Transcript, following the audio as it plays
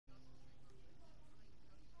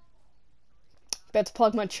Better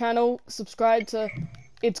plug my channel. Subscribe to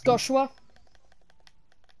It's Goshua.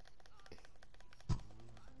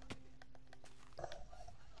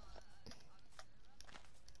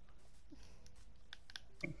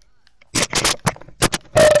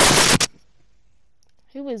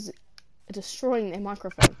 Who is destroying their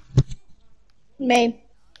microphone? Me.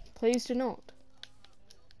 Please do not.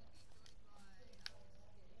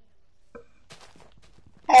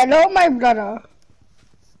 Hello, my brother.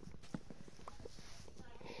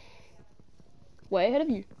 Way ahead of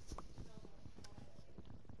you.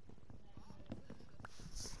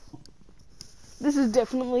 This is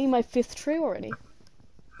definitely my 5th tree already.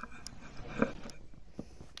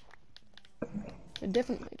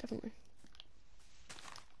 Definitely.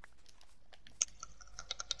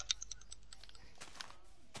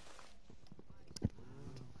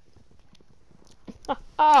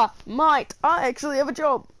 Mate, I actually have a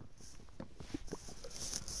job.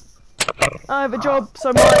 I have a job,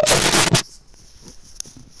 so mate.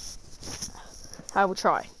 I will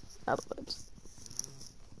try. Other words.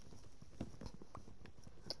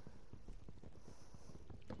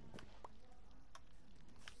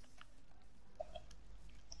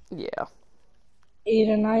 Yeah.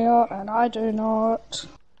 Eden, I are, and I do not.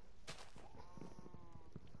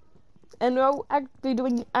 And I'll be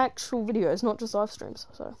doing actual videos, not just live streams,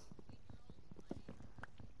 so.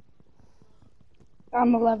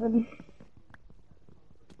 I'm 11.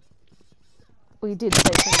 We did say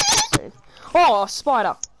 2016. Oh,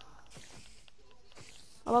 spider!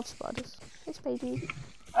 I love spiders. Hey, baby.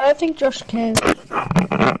 I don't think Josh can.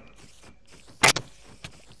 How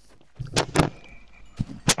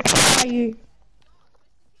are you?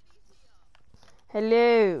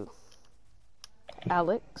 Hello,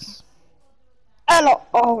 Alex. Hello.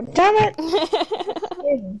 Oh, damn it.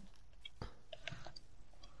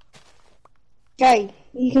 Okay,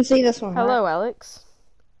 you can see this one, right? Hello, Alex.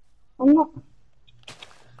 I'm not.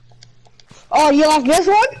 Oh, you like this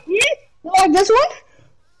one? Yeah? You like this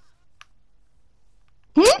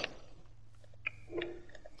one? Hmm?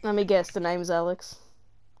 Let me guess, the name's Alex.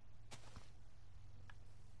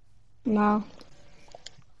 No.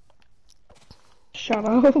 Shut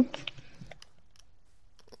up.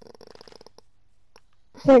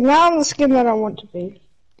 Like, now I'm the skin that I want to be.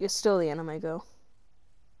 You're still the anime girl.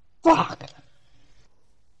 Fuck.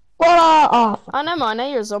 What? Oh, fuck. I know mine, now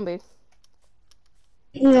you're a zombie.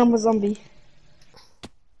 Yeah, I'm a zombie.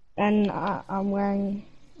 And I'm wearing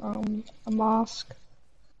a mask.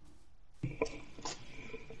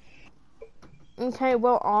 Okay,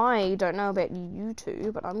 well, I don't know about you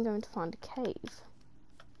two, but I'm going to find a cave.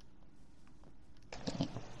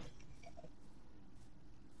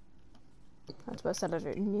 That's what I said I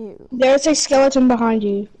don't know. There's a skeleton behind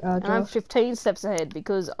you, And I'm Josh. 15 steps ahead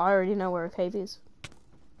because I already know where a cave is.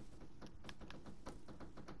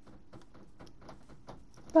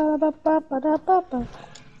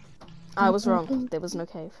 I was wrong. There was no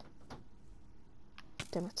cave.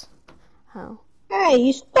 Damn it. How? Hey,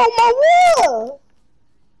 you stole my wood!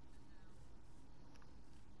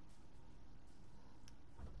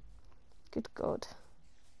 Good God.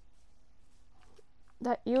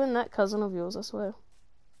 That you and that cousin of yours, I swear.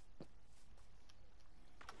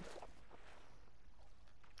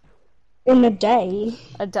 In a day.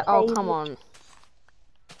 Oh, come on.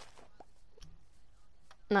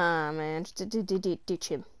 Nah, man. Just ditch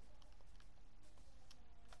him.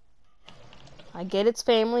 I get it's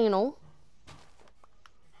family and all.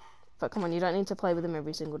 But come on, you don't need to play with him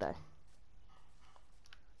every single day.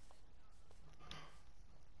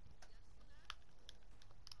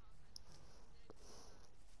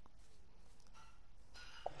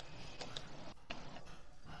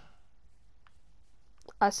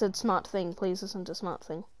 I said smart thing. Please listen to smart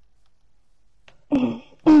thing.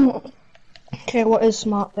 Okay, what is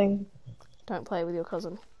smart thing? Don't play with your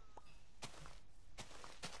cousin.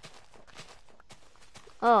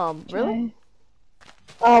 Oh, really?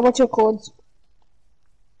 Okay. What's your chords?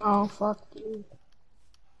 Oh, fuck you.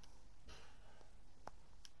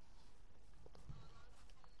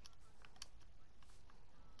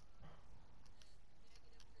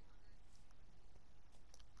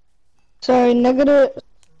 So, negative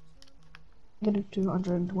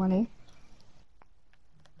 220.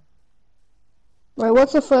 Wait,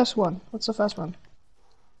 what's the first one? What's the first one?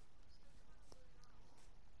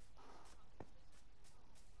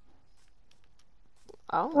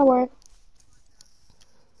 Oh. Oh, wait.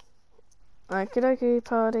 Okie dokie,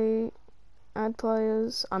 party. Add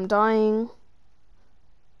players. I'm dying.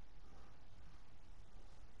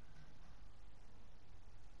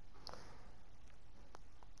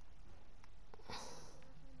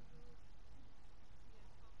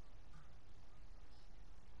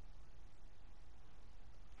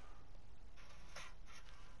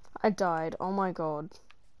 I died. Oh my god.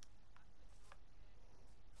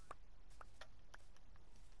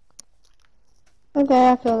 Okay,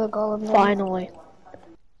 I killed the golem then. Finally.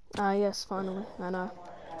 Ah, yes, finally. I know.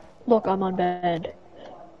 Look, I'm on bed.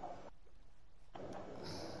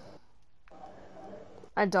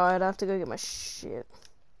 I died. I have to go get my shit.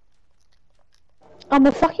 I'm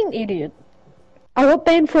a fucking idiot. I got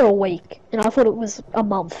banned for a week, and I thought it was a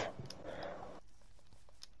month.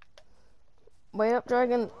 Wait up,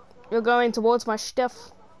 Dragon. You're going towards my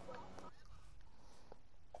stuff.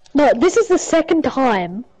 No, this is the second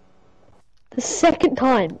time. The second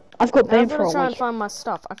time I've got I've banned got for to a try and week. find my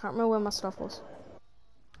stuff. I can't remember where my stuff was.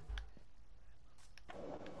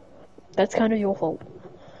 That's kind of your fault.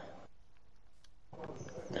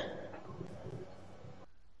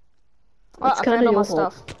 Oh, It's I kind found of all my your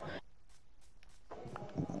fault. stuff.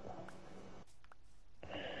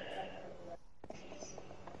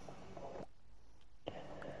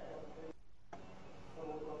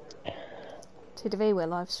 TTV, we're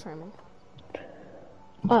live streaming.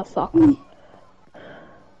 Oh, fuck.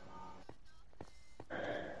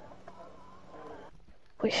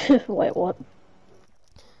 Wait, what?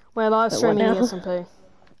 We're live Wait, what streaming the now? SMP.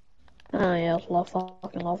 Oh, yeah,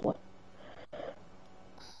 fucking lovely.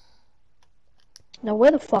 Now,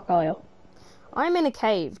 where the fuck are you? I'm in a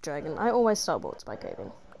cave, Dragon. I always start bullets by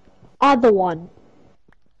caving. Other one.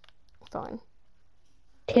 Fine.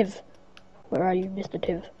 Tiv. Where are you, Mr.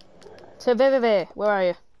 Tiv? TTV, where are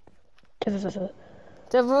you? Tiv. TTV.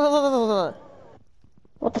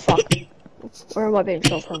 What the fuck? Where am I being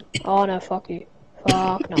shot from? Oh no, fuck you.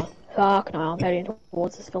 Fuck no. Fuck no, I'm heading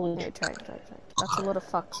towards this village. Yeah, track. That's a lot of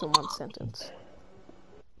fucks in one sentence.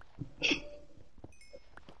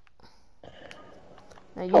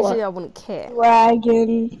 Now, usually I wouldn't care.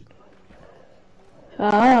 Dragon.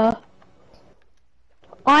 I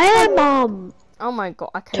am, Oh my god,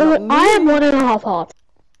 I cannot move. I am 1.5 hearts.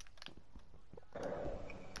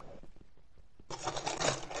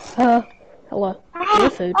 Hello. No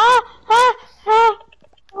food.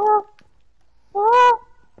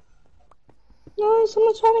 No,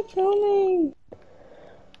 someone's trying to kill me.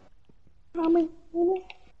 Help me.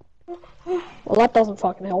 Well, that doesn't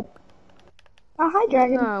fucking help. Oh, hi,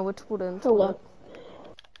 Dragon. No, it wouldn't. Hello.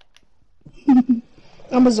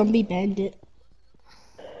 I'm a zombie bandit.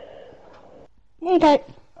 Okay.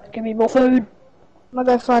 Give me more food. I'm gonna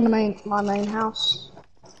go find my main house.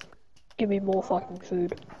 Give me more fucking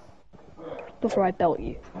food. Before I belt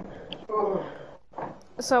you.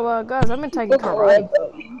 So, guys, I've been taking karate.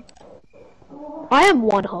 I am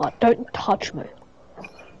 1 heart. Don't touch me.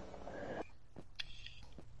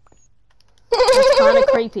 It's kind of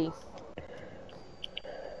creepy.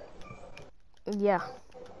 Yeah.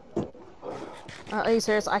 Are you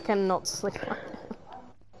serious? I cannot sleep right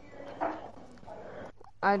now.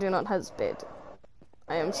 I do not have bed.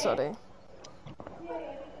 I am sorry.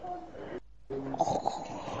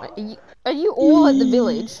 Are you all at the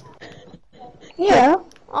village? Yeah.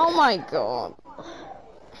 Oh my god.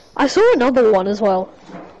 I saw another one as well.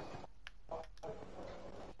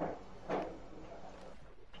 Do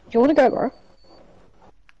you want to go, bro?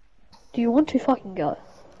 Do you want to fucking go?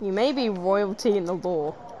 You may be royalty in the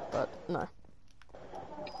law, but no.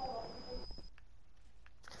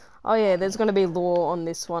 Oh yeah, there's gonna be law on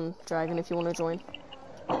this one, Dragon, if you want to join.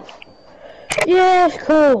 Yeah,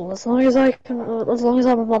 cool. As long as I can, as long as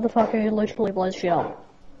I'm a motherfucker who literally blows shit up.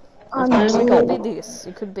 That's my only It goal. could be this.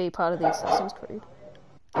 It could be part of the Assassin's Creed.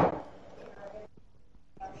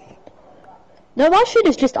 No, my shit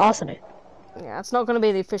is just arsenic. Yeah, it's not gonna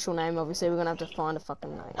be the official name, obviously. We're gonna have to find a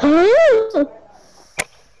fucking name. Huh?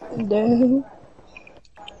 No.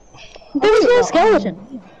 There was no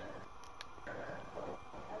skeleton.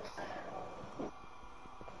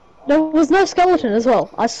 There was no skeleton as well.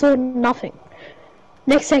 I saw nothing.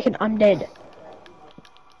 Next second, I'm dead.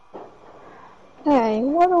 Hey,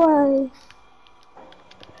 what do I?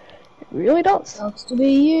 It really does. Sucks to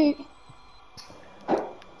be you.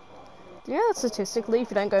 Do you know that statistically,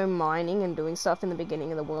 if you don't go mining and doing stuff in the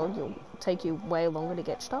beginning of the world, it'll take you way longer to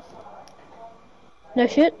get stuff? No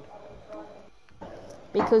shit.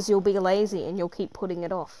 Because you'll be lazy and you'll keep putting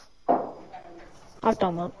it off. I've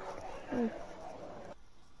done that.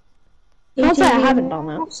 Can't say I haven't done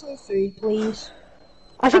that. Have some food, please.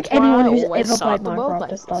 I think That's why anyone I who's always ever start played the world Minecraft like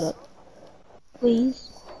has done this. it. Please.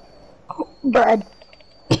 Bread.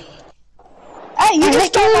 Hey, you I just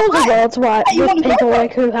hate stole all my the bread. words right Hey, you with want people bread?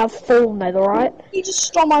 like who have full netherite, You just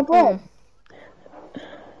stole my bread.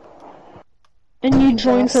 and you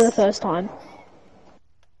join for the first time,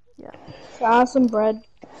 Yeah. Have some bread.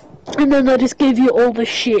 and then they just give you all the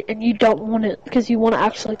shit, and you don't want it because you want to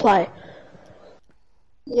actually play.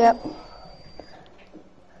 Yep.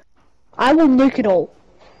 I will nuke it all.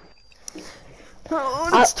 Oh,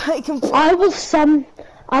 it's taken I will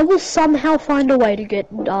somehow find a way to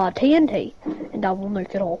get TNT, and I will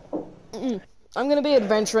nuke it all. I'm gonna be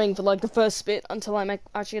adventuring for like the first bit until I make.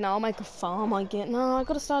 Actually, no, I'll make a farm. No, I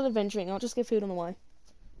gotta start adventuring. I'll just get food on the way.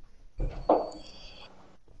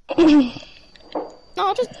 No,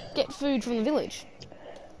 I'll just get food from the village.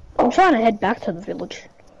 I'm trying to head back to the village.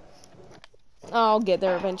 I'll get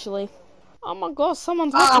there eventually. Oh my gosh,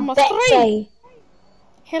 someone's watching my stream. Betsy.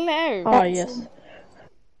 Hello. Oh yes.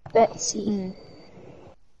 Betsy.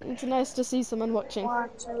 It's nice to see someone watching. 1,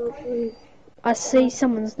 2, 3. I see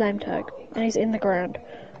someone's name tag, and he's in the ground.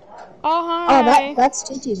 Oh hi. Oh, that's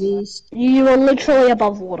TTV's. You are literally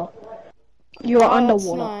above water. You are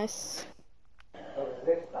underwater. That's nice.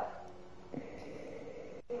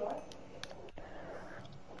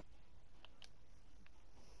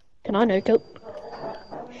 Can I nuke it?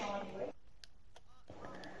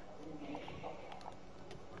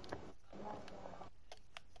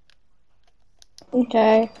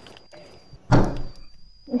 Okay.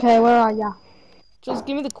 Okay, where are ya? Just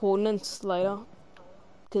give me the coordinates later,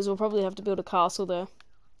 because we'll probably have to build a castle there.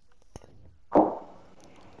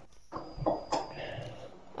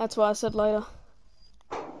 That's why I said later.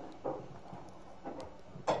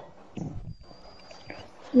 I'm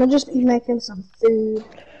gonna just be making some food.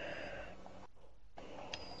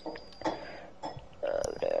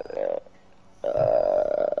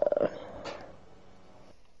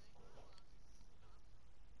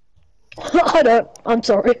 I don't. I'm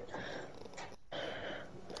sorry.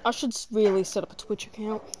 I should really set up a Twitch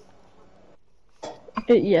account.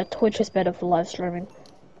 Yeah, Twitch is better for live streaming.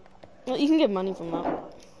 Well, you can get money from that.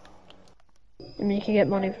 I mean, you can get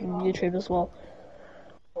money from YouTube as well.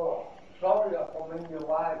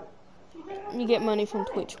 You get money from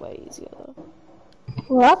Twitch way easier though.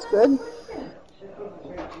 Well, that's good.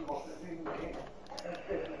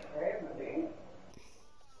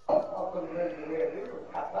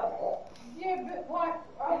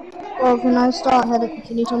 Well, can I start heading?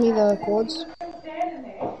 Can you tell me the chords?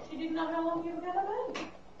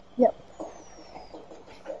 Yep.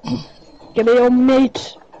 Give me your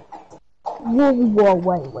meat. Whoa,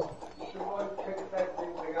 wait.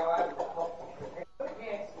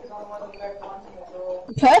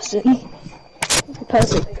 Percy the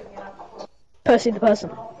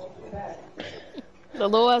person. The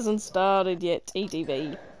law hasn't started yet,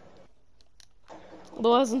 TTV. The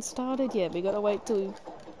law hasn't started yet, we gotta wait till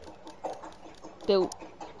build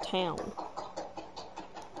town.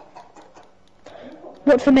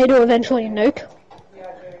 What, for me to eventually nuke?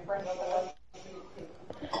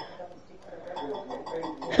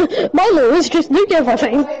 My law is just nuke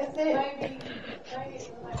everything.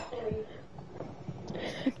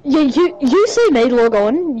 Yeah, you see me log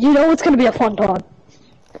on, you know it's gonna be a fun time.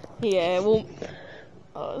 Yeah, well,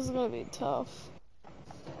 oh, this is gonna be tough.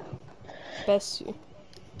 Best you.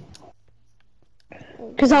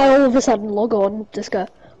 Cause I all of a sudden log on, just go,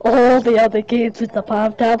 all the other kids with the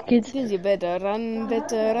 5-tab kids. Cause you better run,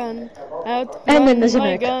 out And then there's a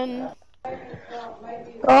my nuke. gun.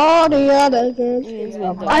 Oh, the other kids.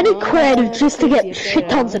 I need creative just to get shit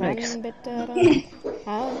tons of nukes.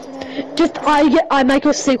 Just I make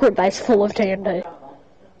a secret base full of TNT.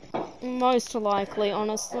 Most likely,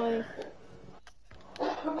 honestly.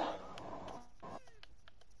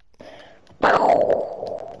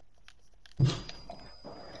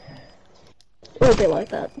 It'll be like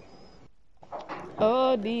that.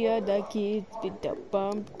 Oh, the other kids better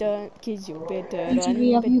bump the kids, you better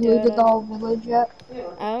TTV, have you looted the whole village yet?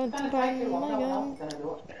 Out run my gun.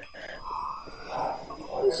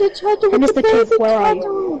 It's a turtle And with it's the the baby kid, where are you?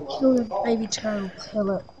 turtle. Kill the baby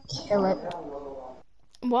turtle. Kill it.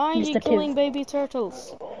 Why are you Mr. killing Tiv. baby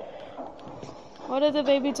turtles? What did the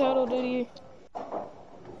baby turtle do to you?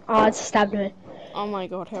 Oh, it stabbed me. Oh my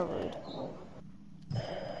god, how rude.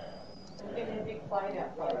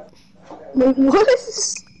 What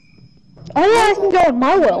is? Oh yeah, I can go in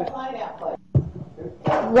my world.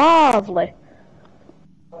 Lovely.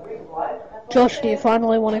 Josh, do you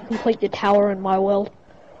finally want to complete your tower in my world?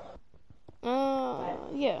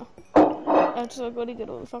 Yeah. Actually, I've got to get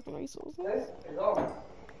all the fucking resources.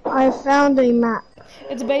 I found a map.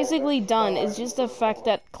 It's basically done, it's just the fact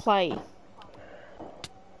that clay.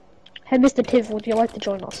 Hey, Mr. Tiv, would you like to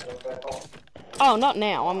join us? Oh, not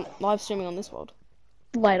now, I'm live streaming on this world.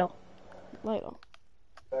 Later. Later.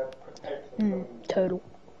 Total.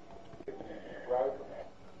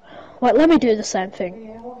 Wait, let me do the same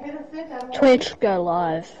thing. Twitch, go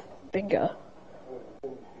live. Bingo.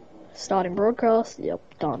 Starting broadcast, yep,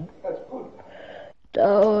 done.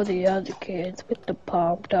 Oh, the other kids with the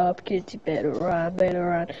pumped up kids, you better run,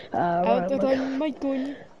 Out run. of my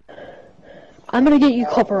gun. I'm gonna get you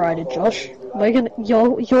copyrighted, Josh.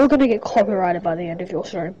 You're gonna get copyrighted by the end of your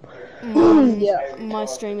stream. Yeah. My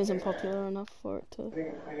stream isn't popular enough for it to.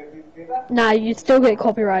 Nah, you still get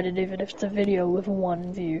copyrighted even if it's a video with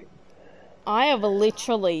 1 view. I have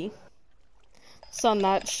literally sung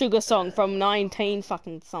that Sugar song from 19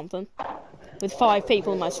 fucking something with 5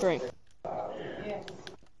 people in my stream.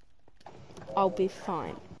 I'll be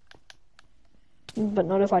fine. But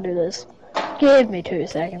not if I do this. Give me 2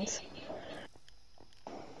 seconds.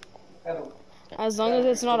 As long as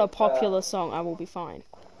it's not a popular song, I will be fine.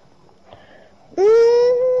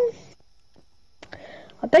 I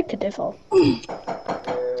beg to differ.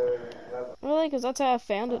 Really? Because that's how I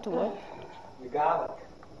found it to work.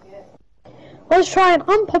 Let's try an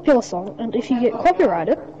unpopular song, and if you get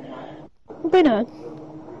copyrighted, we know.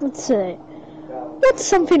 Let's see. What's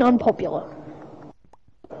something unpopular?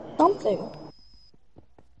 Something.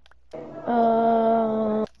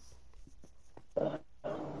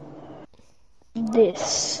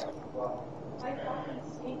 This.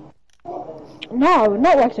 No, I would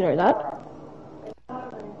not like to know that.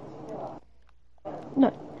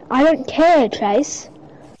 No, I don't care, Chase.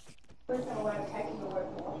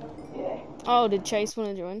 Oh, did Chase want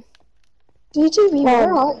to join? GTV,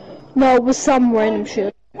 where are you? No, it was some random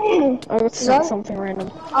shit. I got sent something random.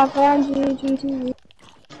 I found you, GTV.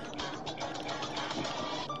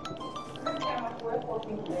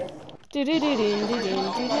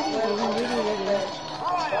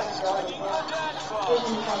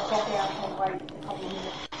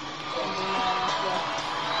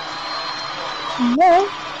 Yeah.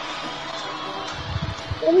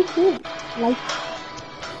 Really cool. Like,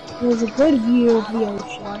 it was a good view of the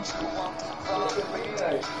ocean.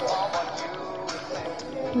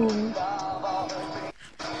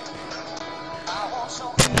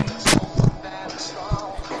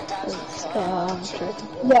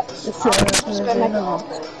 Yep.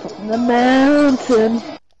 From the mountain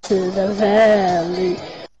to the valley,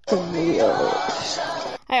 from the ocean.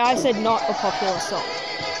 Hey, I said not a popular song.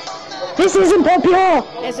 This isn't popular!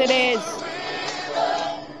 Yes, it is.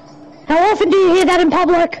 How often do you hear that in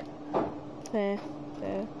public? Fair.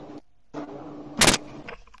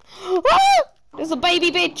 Ah! There's a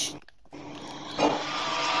baby bitch!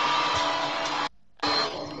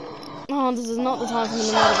 Oh, this is not the time for me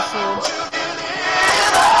to know the sword.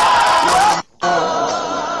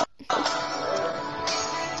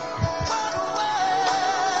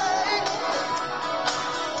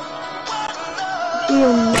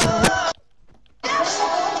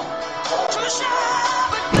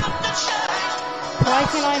 Why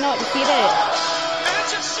can I not hit it?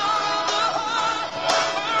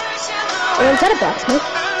 Is that a blacksmith?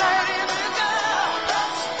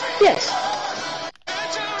 Yes.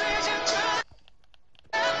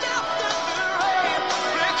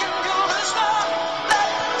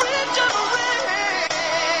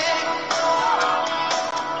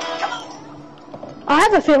 I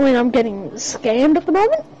have a feeling I'm getting scammed at the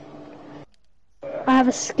moment. I have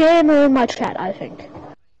a scammer in my chat, I think.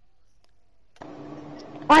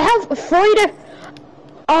 I have Frida.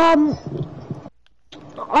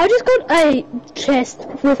 I just got a chest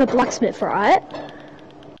with a blacksmith, right?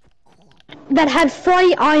 That had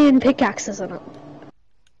 3 iron pickaxes in it.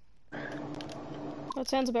 That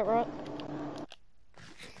sounds about right.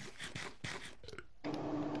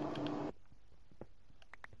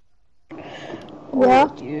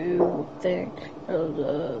 What do you think of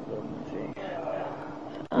the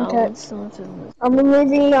Okay. I'm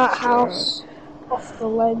removing that house off the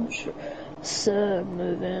ledge. So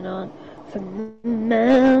moving on from the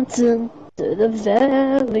mountain to the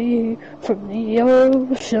valley, from the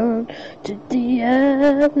ocean to the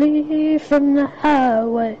alley, from the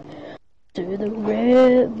highway to the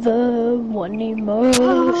river, one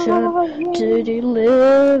emotion to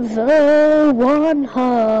deliver, one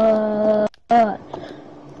heart,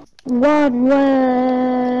 one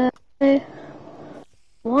way,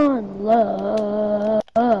 one love,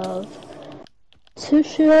 to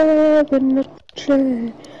share in the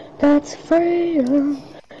train, that's freedom.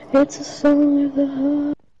 It's a song of the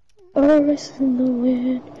heart, a race in the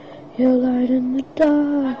wind, your light in the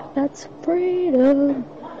dark, that's freedom.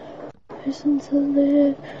 Reason to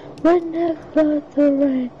live, whenever the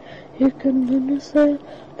rain, you can understand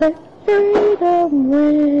that freedom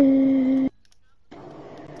wins.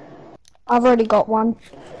 I've already got one.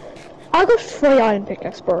 I got 3 iron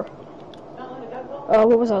pickaxe, bro.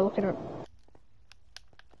 What was I looking at?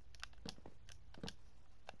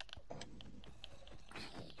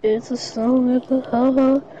 It's a song of the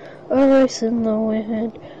heart, a race in the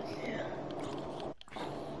wind.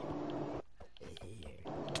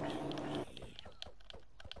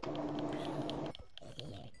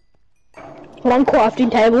 One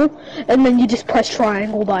crafting table, and then you just press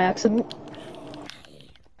triangle by accident.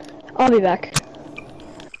 I'll be back.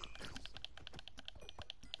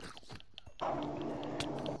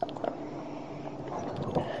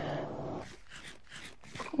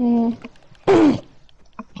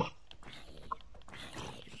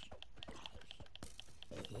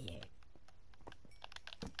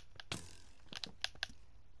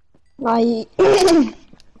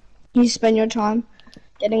 You spend your time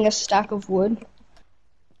getting a stack of wood,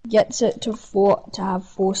 gets it to have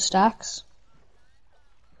 4 stacks.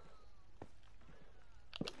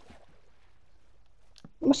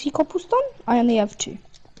 Must he cobblestone? I only have 2.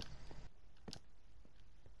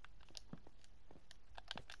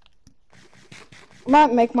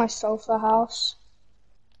 Might make myself a house.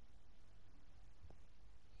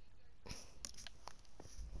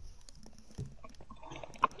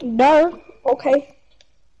 No. Okay.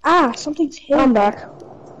 Ah, something's here. I'm back.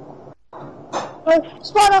 Oh,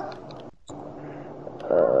 spider!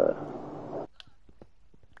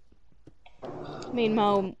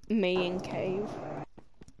 Meanwhile, me in cave.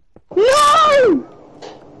 No!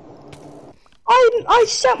 I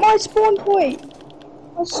set my spawn point.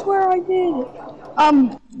 I swear I did.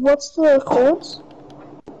 What's the chords?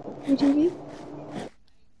 UTV?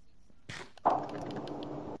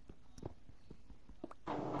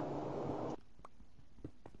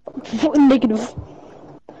 Negative.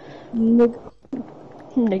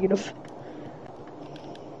 Negative.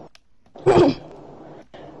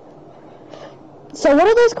 So what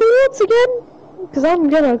are those coordinates again? Because I'm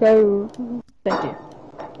gonna go. Thank you.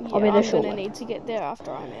 Yeah, I'll be there I'm shortly. gonna need to get there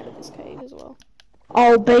after I'm out of this cave as well.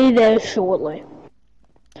 I'll be there shortly.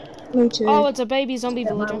 Me too. Oh, it's a baby zombie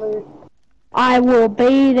Get my villager. loot. I will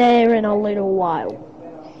be there in a little while.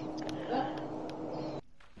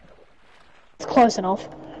 It's close enough.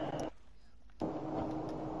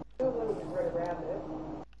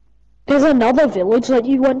 There's another village that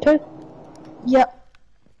you went to? Yep.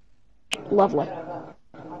 Lovely.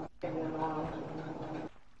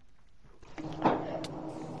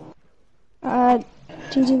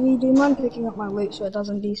 TTV, do you mind picking up my loot so it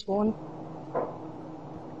doesn't despawn?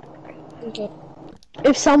 Okay.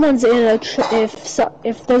 If someone's in a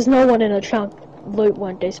if there's no one in a chunk, loot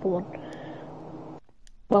won't despawn.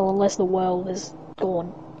 Well, unless the world is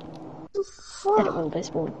gone, then it will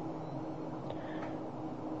despawn.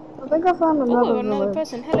 I think I found Oh, another another village.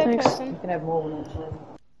 person. Hello, Thanks. person. You can have more when it's in.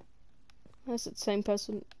 Unless it's the same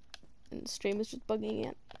person, and the stream is just bugging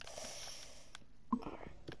out.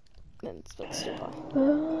 Then it's still high.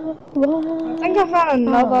 I think I found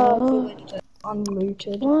another village that's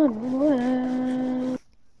unlooted.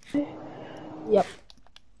 Yep.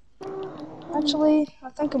 Actually, I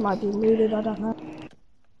think it might be looted, I don't know.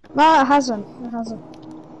 No, it hasn't. It hasn't.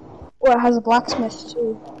 Oh, it has a blacksmith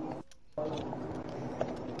too.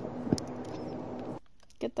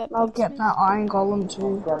 Get that. I'll get that iron golem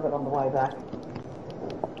too. Grab it on the way back.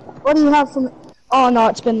 What do you have from... Oh no,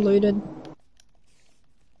 it's been looted.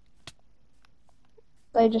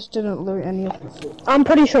 They just didn't loot any of the food. I'm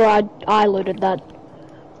pretty sure I looted that.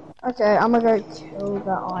 Okay, I'm gonna go kill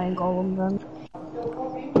that iron golem then.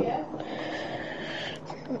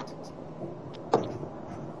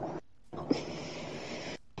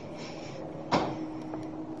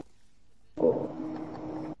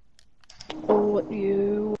 What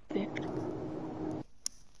you think?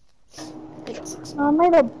 I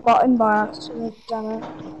made a button by accident, damn it.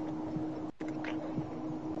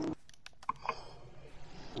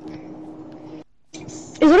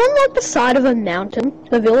 Is it on like the side of a mountain,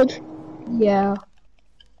 the village? Yeah.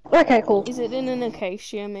 Okay, cool. Is it in an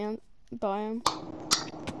acacia biome?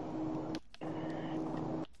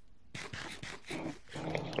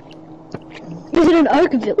 Is it an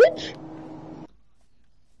oak village?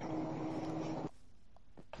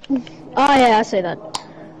 Oh yeah, I see that.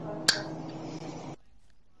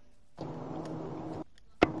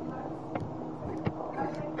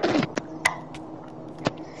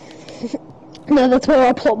 No, that's where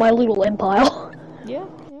I plot my little empire. Yeah,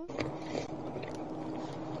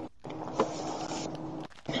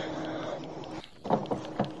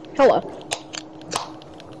 Hello.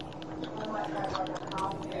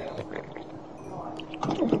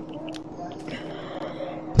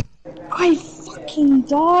 I fucking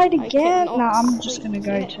died again. cannot Nah, I'm just sleep gonna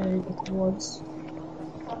go yet. to the quads.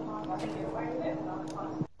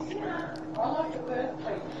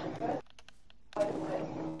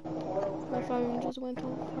 My phone just went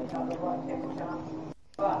off. I don't know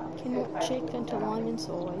why. Cannot check until I'm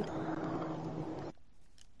inside.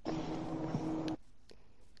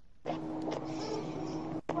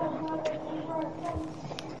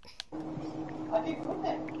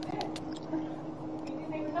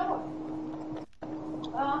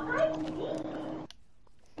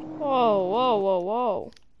 Whoa, whoa, whoa,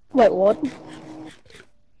 whoa. Wait, what?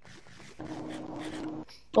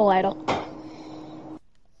 Or later.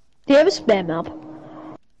 Do you have a spare map?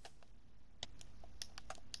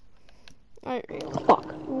 Oh, really?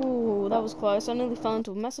 Fuck. Ooh, that was close. I nearly fell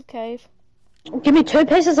into a massive cave. Give me 2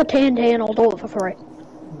 pieces of TNT and I'll do it for free.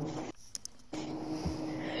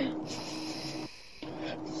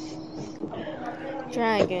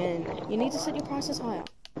 Dragon, you need to set your prices higher.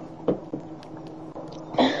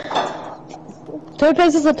 2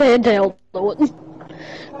 pieces of TNT, I'll do it.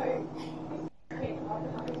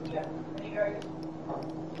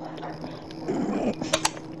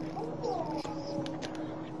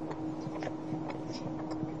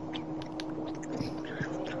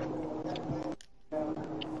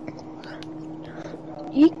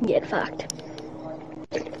 You can get fucked.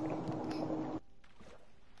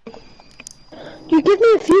 You give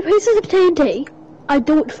me a few pieces of TNT, I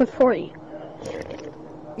do it for free.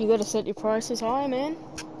 You gotta set your prices higher, man.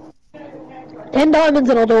 10 diamonds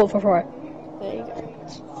and I'll do it for free. There you go.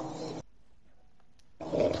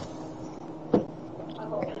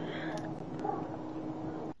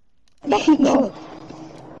 No.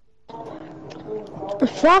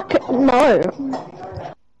 Fuck no.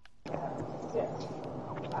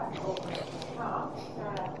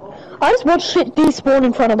 I just watched shit despawn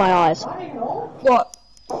in front of my eyes. What?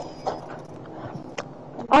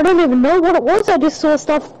 I don't even know what it was, I just saw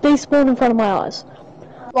stuff despawn in front of my eyes.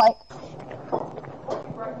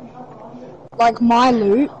 Like my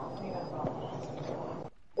loot?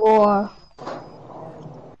 Or...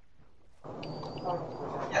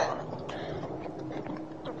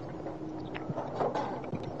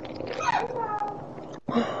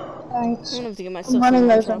 Thanks. I'm gonna have to get I'm myself running some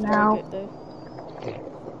lunch over after now. I get there.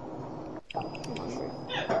 I'm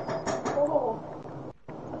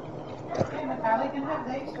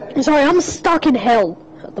hungry. Sorry, I'm stuck in hell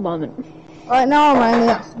at the moment. Right now I'm only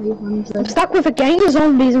at I'm 300. stuck with a gang of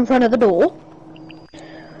zombies in front of the door.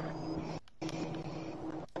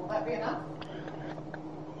 Will that be enough?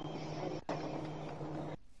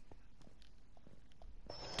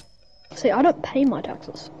 See, I don't pay my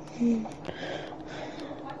taxes.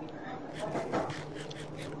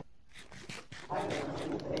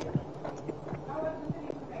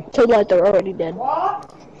 Too late, they're already dead.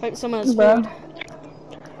 Hope someone has Bruh. food.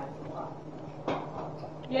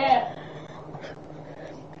 Yeah.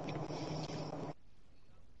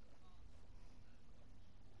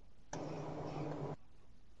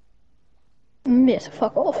 Yes,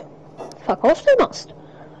 fuck off. Fuck off, they must.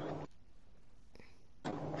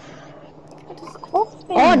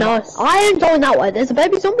 Oh no, I ain't going that way. There's a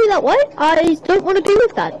baby zombie that way. I don't want to deal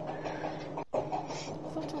with that.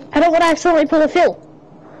 I don't want to accidentally pull a fill.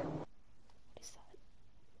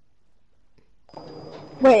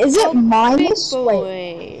 Wait, is it Big minus? Wait,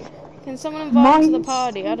 boy. Can someone invite me to the Mine's-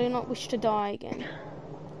 party? I do not wish to die again.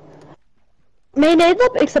 Me neither,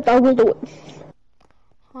 except I will do it.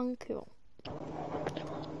 Cool.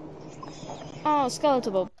 Oh,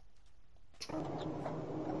 Skeletal.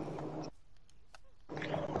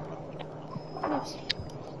 Yes.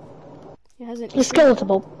 It hasn't. The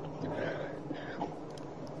skeletable.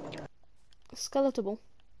 Skeletable.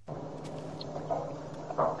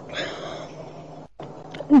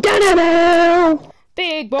 Da-da-da!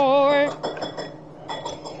 Big boy.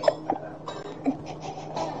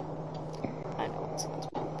 I know it sounds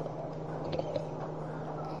weird,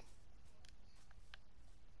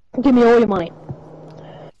 but Give me all your money.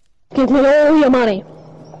 Give me all your money.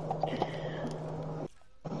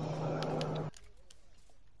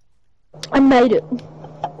 I made it.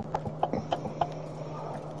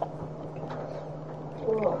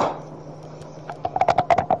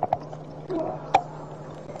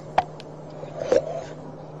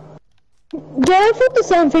 Yeah, I thought the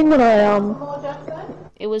same thing when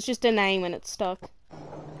it was just a name and it's stuck.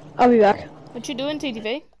 I'll be back. What you doing,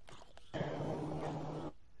 TTV?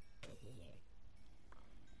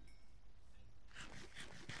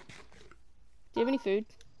 Do you have any food?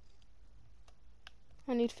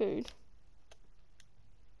 I need food.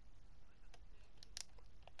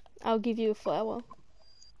 I'll give you a flower.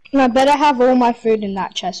 I better have all my food in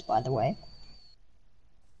that chest, by the way.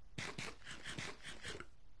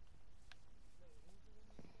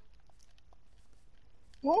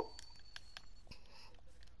 What?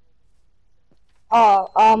 Oh,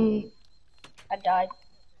 I died.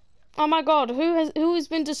 Oh my god, who has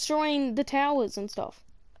been destroying the towers and stuff?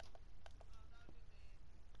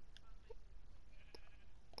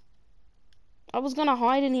 I was gonna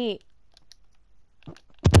hide in here.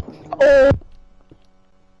 Oh.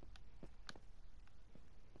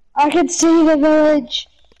 I can see the village.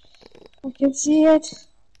 I can see it.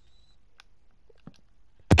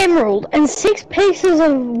 Emerald and 6 pieces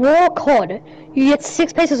of raw cod. You get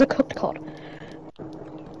 6 pieces of cooked cod.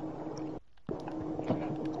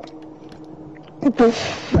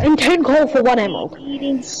 And 10 coal for 1 emerald.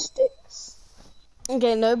 Eating sticks.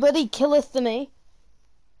 Okay, nobody killeth me.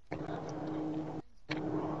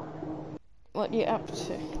 What you up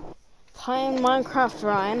to? Playing Minecraft,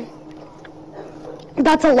 Ryan.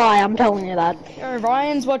 That's a lie, I'm telling you that. Yo,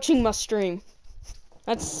 Ryan's watching my stream.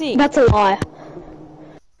 That's sick. That's a lie.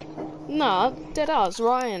 Nah, dead ass,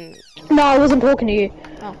 Ryan. No, I wasn't talking to you.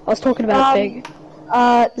 Oh. I was talking about Big.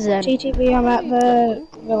 Zen. TTV, I'm at the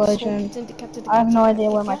village and I have no idea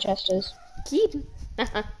where my chest is. Keep.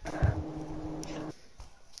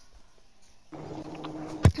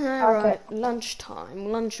 Alright, lunchtime,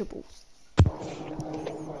 Lunchables.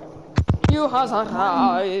 You has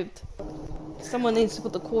arrived. Someone needs to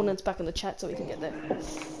put the coordinates back in the chat so we can get there.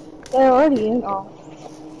 They're already in. Oh.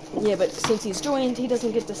 Yeah, but since he's joined, he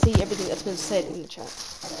doesn't get to see everything that's been said in the chat.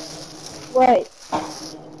 Wait.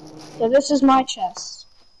 So this is my chest.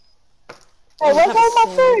 Hey, where's all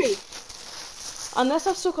my food? Unless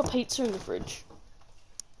I've still got pizza in the fridge.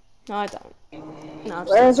 No, I don't. No,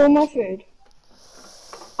 Where's all my food?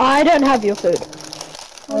 I don't have your food.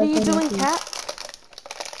 What are you doing, Cat?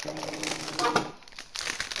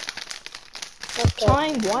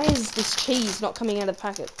 Trying. Why is this cheese not coming out of the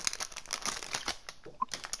packet?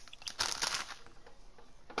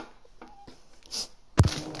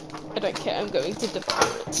 I don't care. I'm going to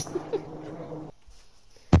devour it.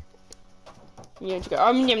 You have to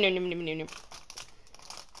go. Yum, yum, yum, yum, yum, yum.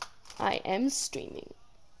 I am streaming.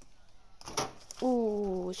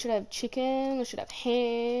 Ooh, should I have chicken? Or should I have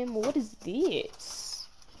ham? What is this?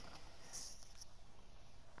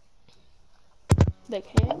 Like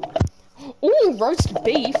ham? Ooh, roast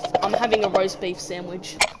beef. I'm having a roast beef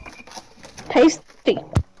sandwich. Tasty.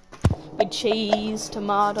 With cheese,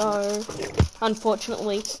 tomato.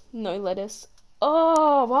 Unfortunately, no lettuce.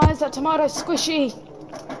 Oh, why is that tomato squishy?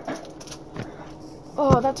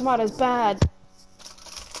 Oh, that tomato's bad.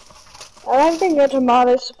 I don't think a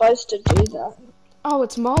tomato's supposed to do that. Oh,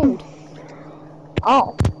 it's mold.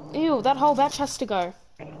 Oh. Ew, that whole batch has to go.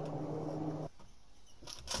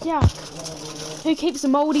 Yeah. Who keeps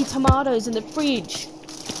moldy tomatoes in the fridge?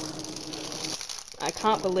 I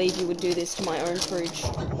can't believe you would do this to my own fridge.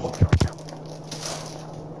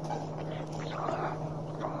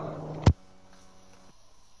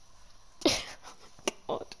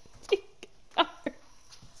 God.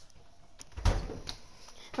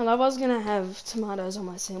 Well, I was gonna have tomatoes on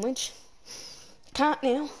my sandwich. Can't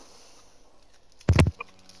now.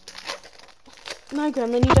 No,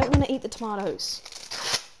 Gremlin, you don't want to eat the tomatoes.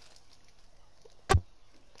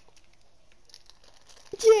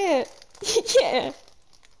 Yeah. Yeah.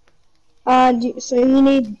 So you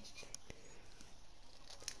need...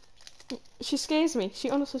 She scares me. She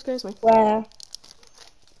honestly scares me. Where?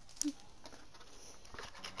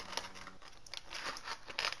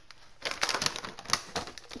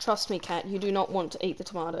 Trust me, Kat, you do not want to eat the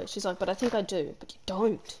tomatoes. She's like, but I think I do. But you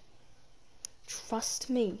don't. Trust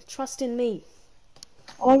me. Trust in me.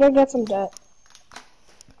 I want to go get some dirt.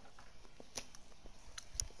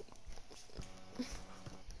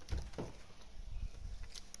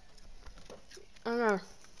 I don't know.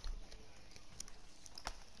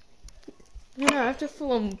 I have to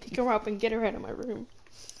full on pick her up and get her out of my room.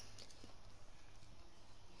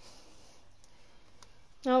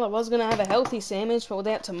 Well, I was gonna have a healthy sandwich, but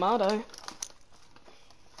without tomato.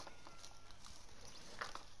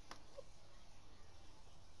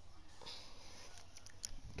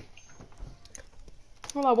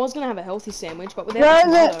 Well, I was gonna have a healthy sandwich, but without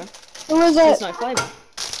tomato, Who is there's it? no flavour.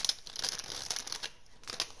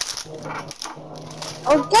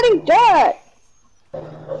 I was getting dirt!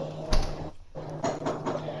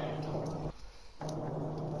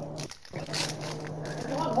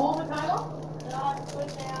 You want more, Michaela?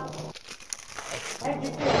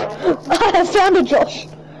 I have found a Josh.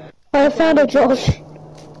 I have found a Josh.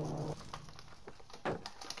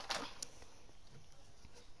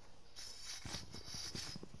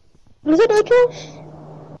 Is it a Josh?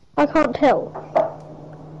 I can't tell.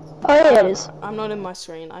 Oh yeah, it is. I'm not in my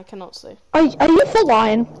screen. I cannot see. Are you for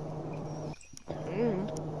lion?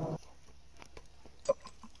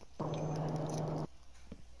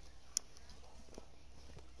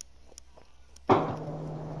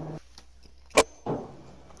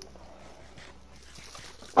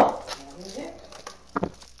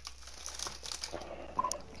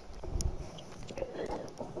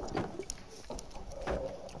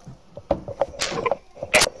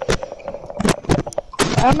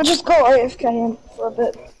 I'm gonna just go AFK for a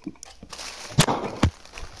bit.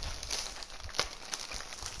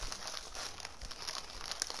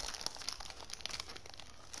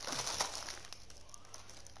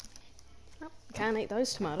 Can't eat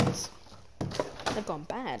those tomatoes. They've gone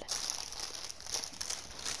bad.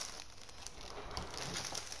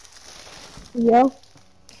 Yeah.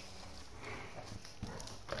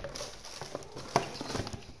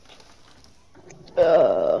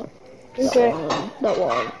 Okay. That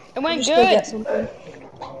one. It went Just go get good. something.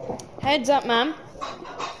 Heads up, ma'am.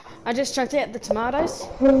 I just checked out the tomatoes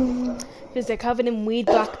because they're covered in weird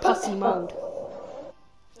black pussy mold.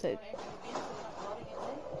 So,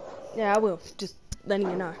 yeah, I will. Just letting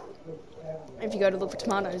you know. If you go to look for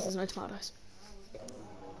tomatoes, there's no tomatoes.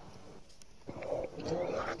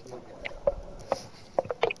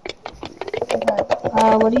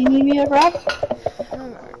 What do you need me to grab?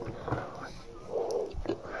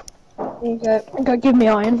 Okay. Go give me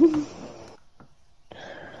iron.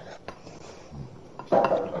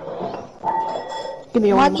 Give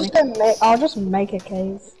me all I'm the just money. gonna make. I'll just make a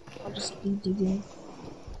cave. I'll just be digging.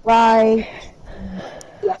 Right.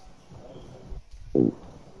 Yeah.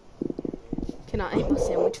 Can I eat my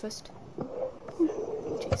sandwich first?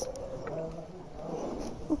 Jeez.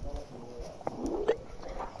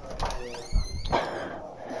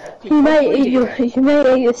 You may Probably eat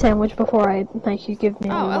did. your sandwich before I make you give me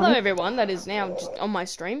all Oh, the hello money. everyone. That is now just on my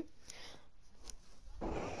stream.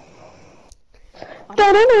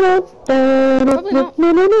 Probably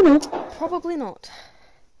not. Probably not.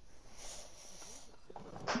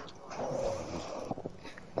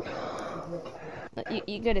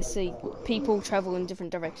 You gotta see, people travel in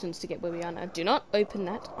different directions to get where we are now. Do not open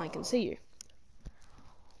that, I can see you.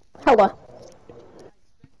 Hello.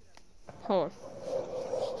 Hold on.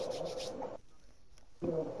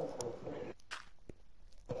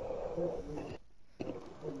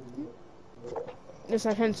 Yes,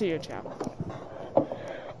 I can see your chat.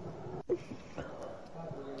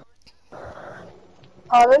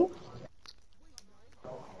 Pardon?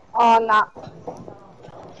 Oh, nah.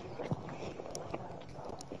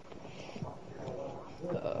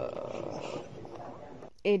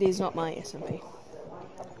 It is not my SMP.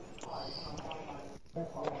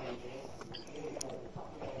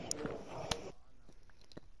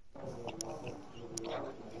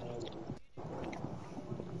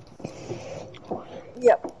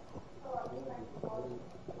 Yep.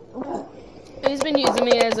 Who's been using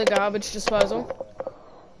me as a garbage disposal?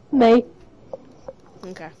 Me.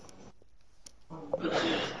 Okay.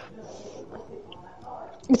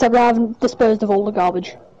 Except I haven't disposed of all the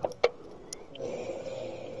garbage.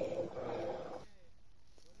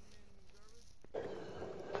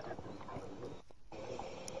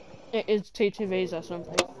 It is TTV's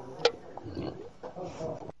SMP.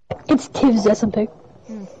 It's Tiv's SMP.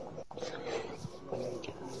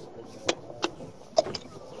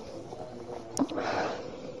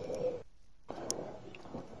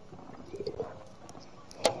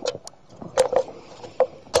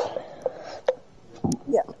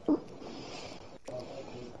 Yep.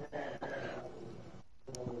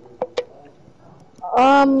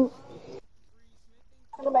 I'm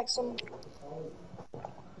gonna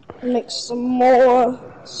make some more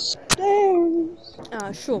stairs.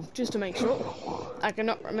 Sure, just to make sure. I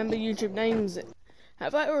cannot remember YouTube names.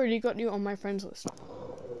 Have I already got you on my friends list?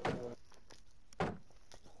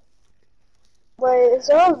 Wait, is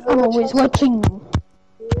there a village? I'm always watching.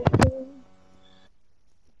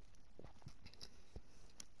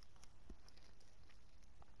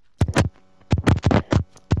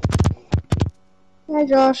 Hi,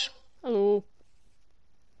 Josh. Hello.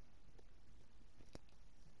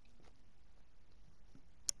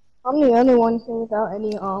 I'm the only one here without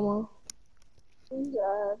any armor.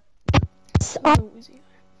 Hello, Izzy.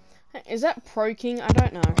 Hey, is that Pro King? I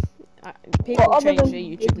don't know. People Well, other change than their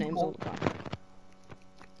YouTube Big names all Mom. the time.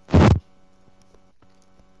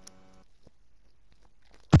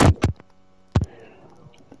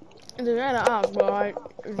 And they're gonna ask, well,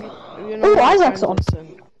 you know, Oh, my Isaac's friends on. list,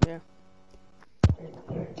 and, yeah.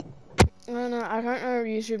 No, I don't know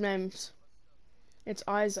YouTube names. It's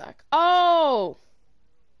Isaac. Oh!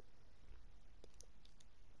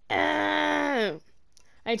 Oh!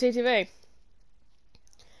 Hey, TTV.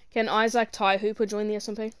 Can Isaac Ty Hooper join the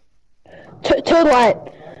SMP? Too late.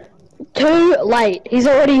 Too late. He's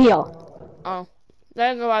already here. Oh.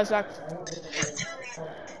 There you go, Isaac.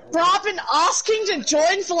 Bro, I've been asking to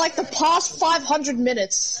join for like the past 500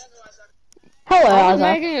 minutes. Hello, I was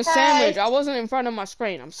Isaac. making a sandwich. I wasn't in front of my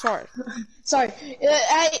screen. I'm sorry. Sorry.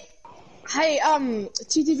 Hey,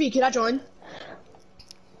 TTV, can I join?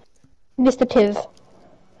 Mr. Tiv.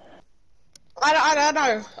 I don't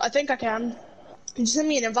know. I think I can. Can you send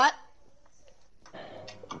me an invite?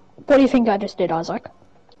 What do you think I just did, Isaac?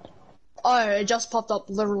 Oh, it just popped up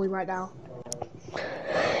literally right now.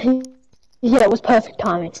 Yeah, it was perfect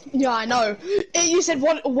timing. Yeah, I know. You said,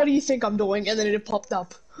 what do you think I'm doing? And then it popped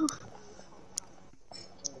up.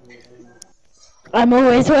 I'm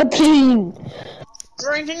always watching.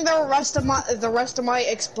 Drinking the rest of my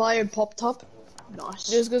expired pop top. Nice.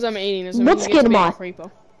 Just because I'm eating doesn't What mean you get skin to be am a I?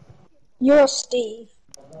 creeper. You're Steve.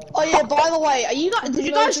 Oh yeah, by the way, did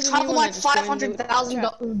you guys to the travel new one like that just joined the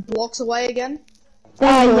 500,000 blocks away again?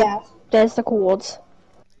 Yeah. There's the chords.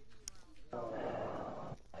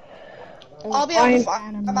 I'll be able to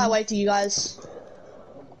find my way to you guys.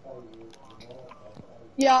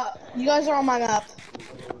 Yeah, you guys are on my map.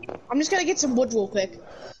 I'm just gonna get some wood real quick.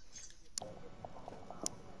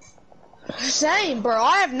 Same, bro.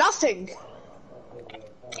 I have nothing.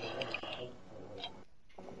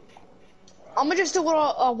 I'm gonna just do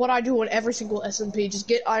what I do on every single SMP. Just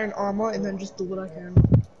get iron armor and then just do what I can.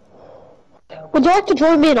 Would you like to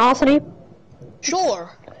join me in Arsony?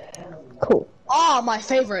 Sure. Cool. Ah, my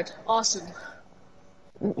favorite. Awesome.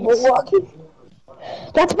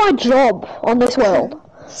 That's my job on this world.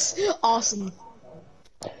 Awesome.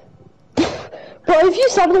 But if you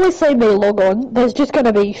suddenly see me log on, there's just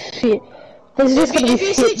gonna be shit. There's just gonna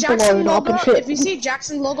be shit blown up and shit. If you see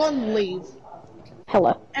Jackson log on, leave.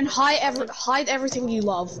 Hello. And hide everything you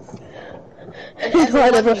love. And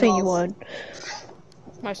Hide everything love. you own.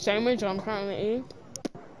 My sandwich I'm currently eating,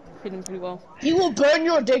 hidden pretty well. He will burn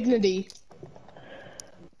your dignity.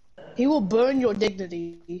 He will burn your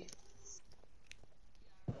dignity.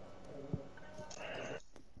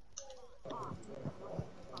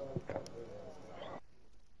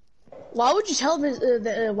 Why would you tell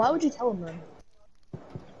him? Why would you tell him then?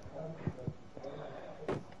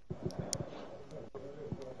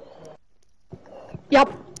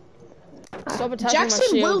 Yep. Stop attacking Jackson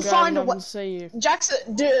my shield, will Jared, find a and I way. can see you.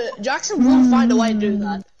 Jackson will find a way to do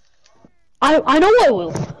that. I know I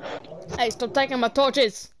will. Hey, stop taking my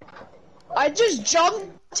torches! I just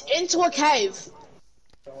jumped into a cave.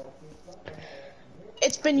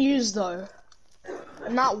 It's been used though.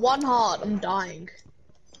 Not one heart. I'm dying.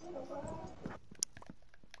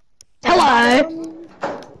 Hello.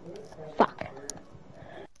 Fuck.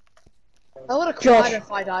 I would have Josh. cried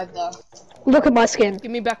if I died though. Look at my skin.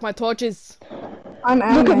 Give me back my torches. I'm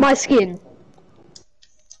angry. Look at my skin.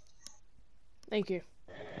 Thank you.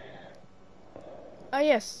 Oh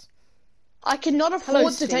yes. I cannot afford Hello,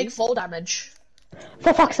 to take Steve. fall damage.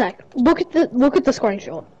 For fuck's sake. Look at the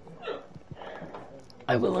screenshot.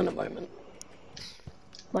 I will in a moment.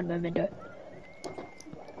 One momento.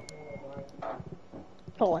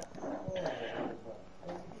 Oh.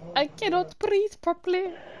 I cannot breathe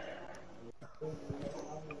properly.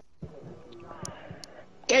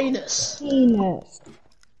 Gayness. Penis.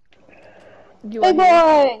 You Big are here.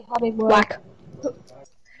 boy. How big boy? Whack.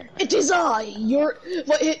 It is I,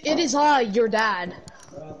 it is I, your dad.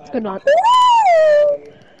 Good night.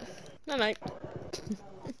 No, no.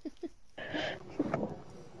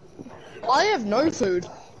 I have no food,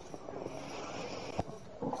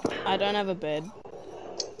 I don't have a bed.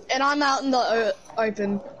 and I'm out in the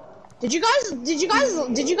open. Did you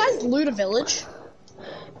guys loot a village?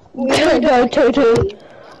 Go to.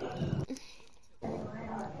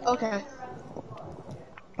 Okay.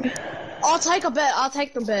 I'll take a bed. I'll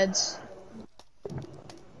take the beds.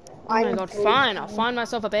 Oh my god, fine. I'll find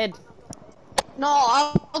myself a bed. No,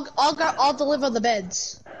 I'll deliver the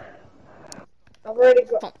beds. I've already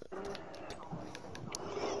got.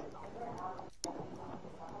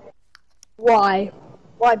 Why?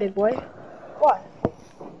 Why, big boy? Why?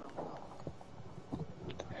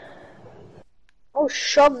 Oh,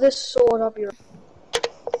 shove this sword up your.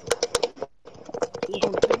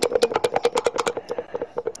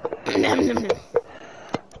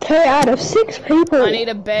 2 out of 6 people. I need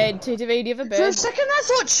a bed. TTV, do you have a For a bed? second, I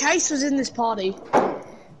thought Chase was in this party.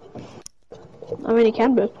 I mean, it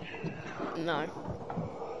can be. No.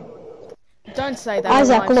 Don't say that.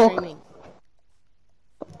 Isaac, I'm live look. streaming.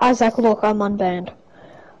 Isaac, look, I'm unbanned.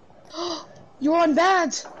 You're on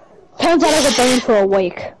beds. Turns out I got banned for a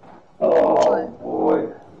week. Oh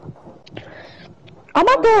boy. I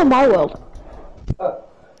might go on my world.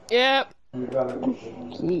 Yep. You got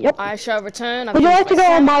it. Yep. I shall return. I've Would you like finished to go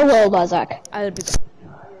my on my sandwich. world, Isaac? I'll be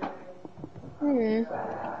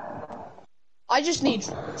I just need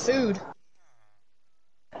food.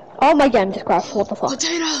 Oh, my game just crashed. What the fuck?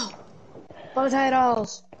 Potato.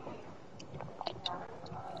 Potatoes.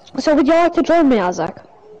 So would you like to join me, Isaac?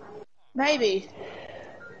 Maybe.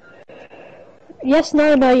 Yes,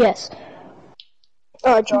 no, no, yes.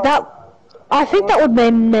 Alright, Josh. I think that would be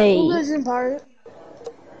Who me. lives in pirate?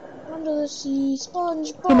 Under the sea,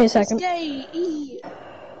 SpongeBob Give me a is second. gay.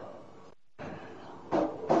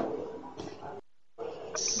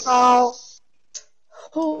 Oh,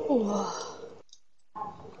 Oh.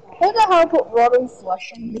 who the hell put rotten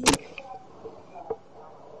flesh on me?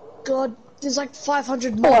 God, there's like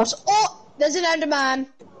 500 mobs. Oh, there's an Enderman.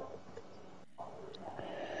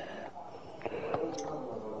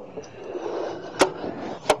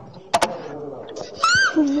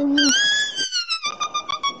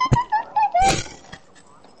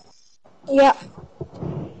 Yeah.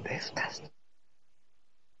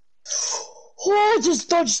 Oh, just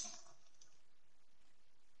dodged.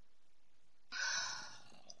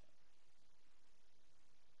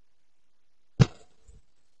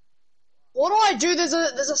 What do I do? There's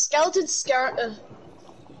a skeleton scare.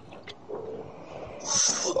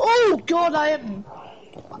 Oh God, I'm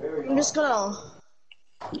just gonna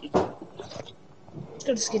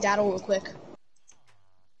skedaddle real quick.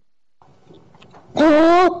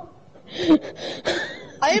 Oh!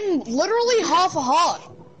 I am literally half a heart.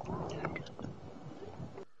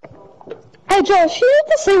 Hey Josh, you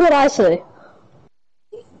need to see what I see.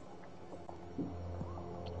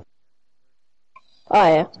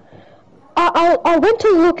 Oh yeah. I went to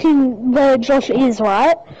looking where Josh is,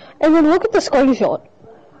 right? And then look at the screenshot.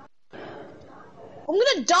 I'm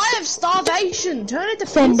gonna die of starvation. Turn it to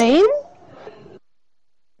Send pizza. beam?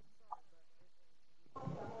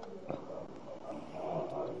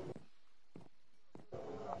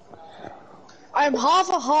 I'm half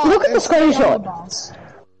a heart. Look at the and 3 screenshot. bars.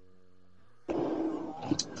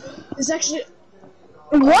 It's actually.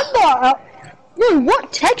 What the? No,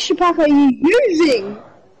 what texture pack are you using?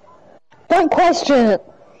 Don't question it.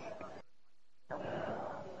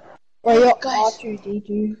 Well, you're Guys.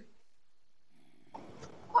 R2D2.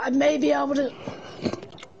 I may be able to.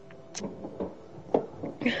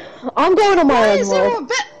 I'm going on my Why own is there a world.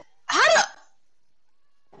 bit? How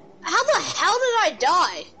the hell did I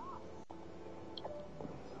die?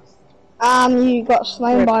 You got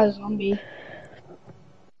slain by a zombie.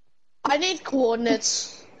 I need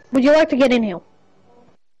coordinates. Would you like to get in here?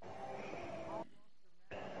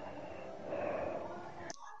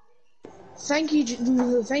 Thank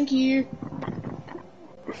you, thank you.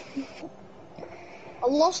 I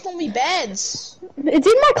lost all my beds. It's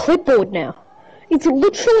in my clipboard now. It's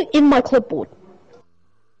literally in my clipboard.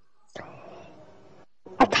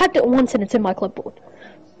 I typed it once and it's in my clipboard.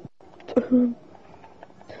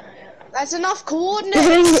 That's enough Is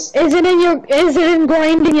coordinates. it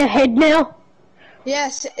ingrained in your head now?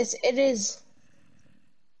 Yes, it is.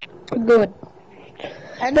 Good.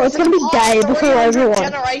 And Bro, it's for gonna the be past day before 300 everyone.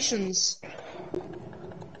 generations.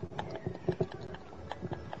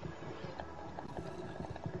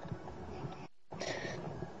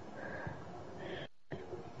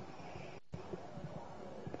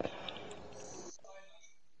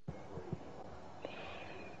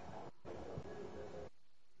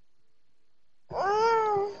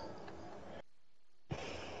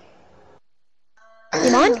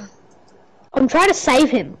 You mind? I'm trying to save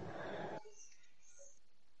him.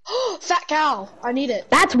 Fat cow. I need it.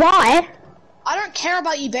 That's why. I don't care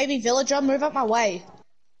about you, baby villager. Move out my way.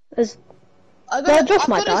 There's, I've Well, got, just I've,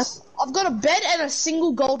 my got a, I've got a bed and a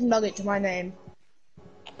single golden nugget to my name.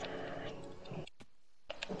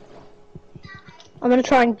 I'm gonna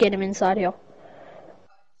try and get him inside here.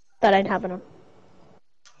 That ain't happening.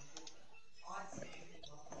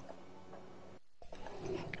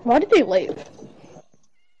 Why did he leave?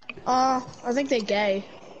 I think they're gay.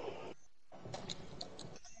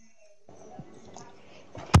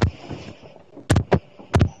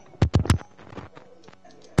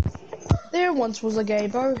 There once was a gay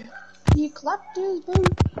bro. He clapped his boot.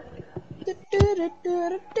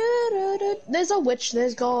 There's a witch,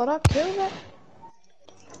 there's gotta kill her.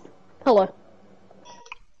 Hello.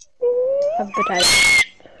 Have a potato.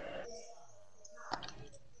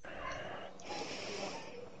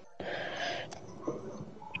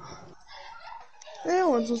 There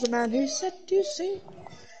once was a man who said to see.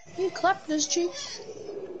 He clapped his cheeks.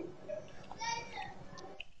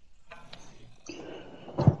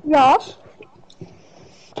 Yes.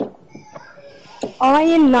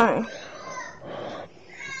 Iron now.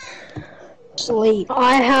 Sleep.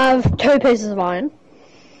 I have 2 pieces of iron.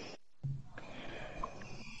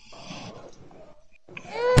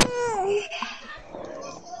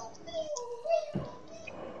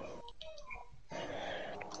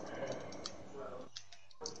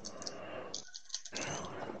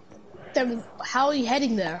 Then how are you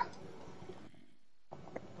heading there?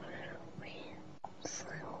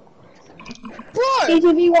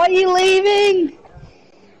 TTV, why are you leaving?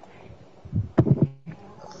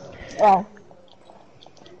 Oh.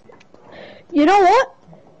 You know what?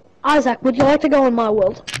 Isaac, would you like to go in my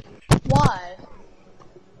world? Why?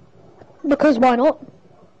 Because why not?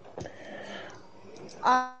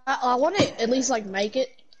 I want to at least like make it.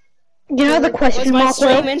 You know the Was question my mark stream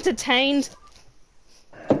world? entertained?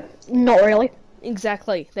 Not really.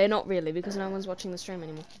 Exactly. They're not really, because no one's watching the stream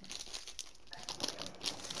anymore.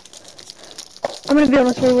 I'm gonna be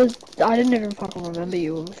honest with you, I didn't even fucking remember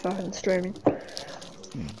you were fucking streaming.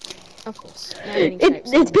 Of course. No many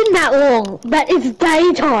shapes. It's been that long. That it's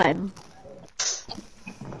daytime.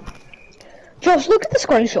 Josh, look at the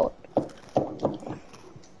screenshot.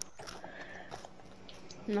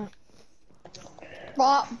 No.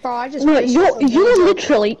 Bro, I just. No, pissed off a you're villager.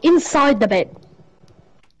 literally inside the bed.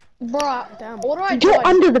 Bro, Damn. what do I do? You're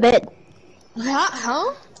under the bed,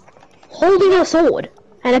 Huh? holding a sword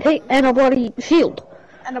and a bloody shield.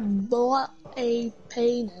 And a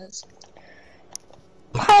penis.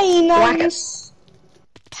 Penis.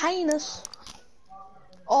 Penis.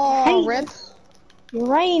 Oh, Penis. rip.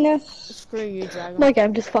 Uranus. Screw you, Dragon. My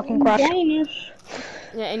game just fucking crashed. Uranus.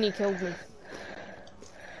 Yeah, and you killed me.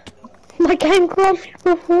 My game crashed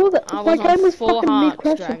before that. I My was game on was 4 fucking me hearts,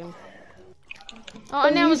 crashing. Dragon. Oh,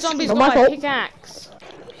 and now the zombies Not got my my fault. pickaxe.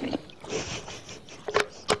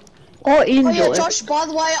 Oh, Oh yeah, enjoy. Josh, by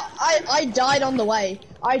the way, I died on the way.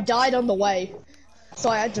 So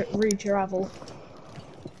I had to re-travel.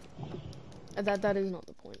 That is not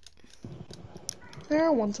the point.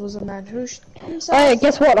 There once was a man who Hey,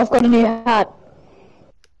 guess what? I've got a new hat.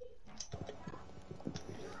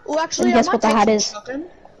 Well, actually, And guess I might what the take hat some is? shotgun.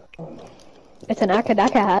 It's an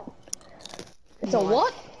Akadaka hat. It's a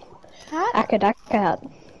what? Hat? Akadaka hat.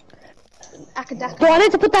 Akadaka. Do I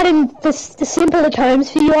need to put that in the simpler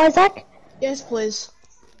terms for you, Isaac? Yes, please.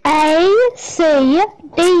 ACDC.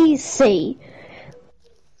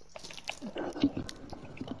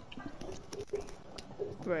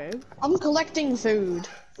 Bro. I'm collecting food.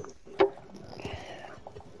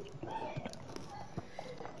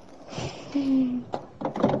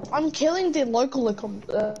 I'm killing the local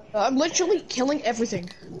I'm literally killing everything.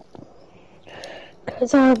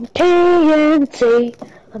 Cause I'm TNT.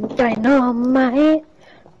 I'm dynamite.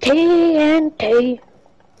 TNT.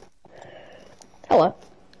 Hello.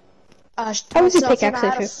 How was your pickaxe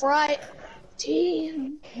issue? fright.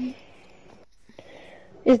 Team.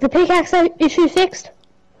 Is the pickaxe issue fixed?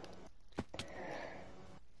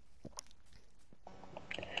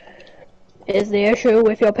 Is the issue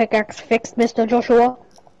with your pickaxe fixed, Mr. Joshua?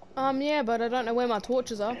 Yeah, but I don't know where my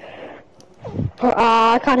torches are.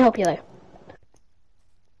 I can't help you there.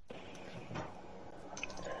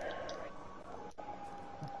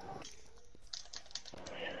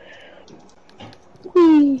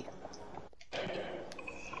 Whee.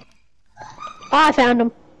 I found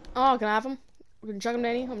them. Oh, can I have them? We can chuck them,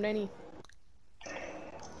 Danny. I'm Danny.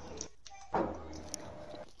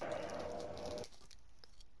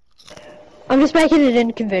 I'm just making it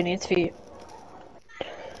inconvenience for you.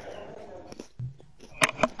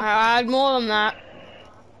 I had more than that.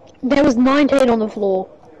 There was 19 on the floor.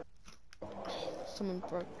 Someone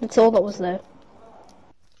broke. That's all that was there.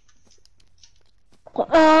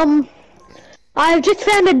 I've just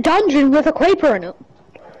found a dungeon with a creeper in it.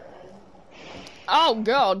 Oh,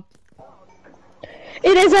 God.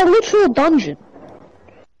 It is a literal dungeon.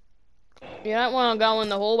 You don't want to go in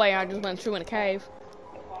the hallway I just went through in a cave.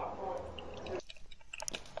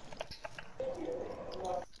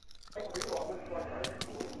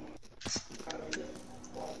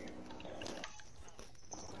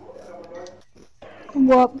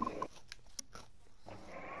 What?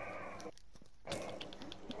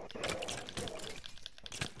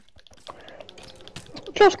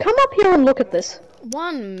 Josh, come up here and look at this.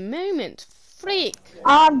 One moment. Freak.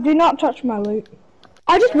 Do not touch my loot.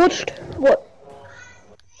 I just watched what?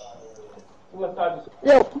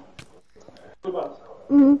 Yep.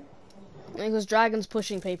 Because Dragon's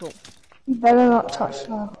pushing people. You better not touch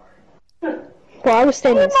that. Well, I was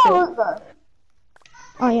standing still.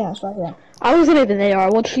 Oh yeah, it's right there. I wasn't even there. I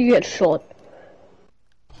watched you get shot.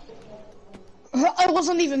 I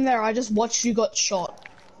wasn't even there. I just watched you got shot.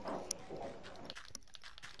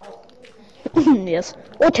 Yes.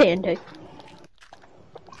 Or TNT.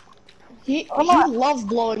 You love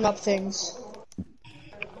blowing up things.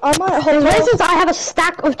 I might hold For on. instance, I have a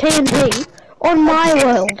stack of TNT on my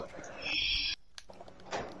world.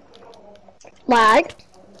 Lag.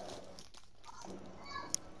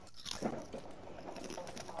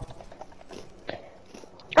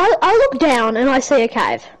 I look down and I see a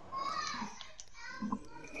cave.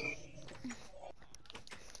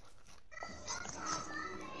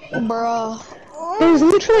 Bruh. There's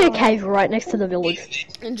literally a cave right next to the village.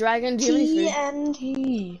 And Dragon, do you have any food?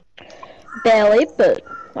 TNT. Barely, but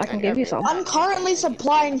I can give you some. I'm currently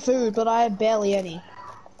supplying food, but I have barely any.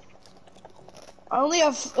 I only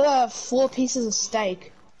have 4 pieces of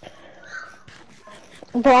steak.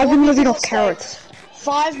 But I've been living off Steak. carrots.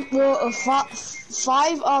 5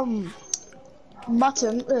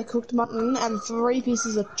 mutton, cooked mutton, and 3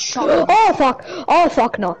 pieces of chicken. Oh fuck! Oh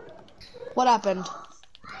fuck no. What happened?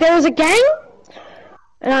 There was a gang,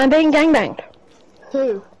 and I'm being gangbanged.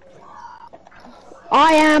 Who?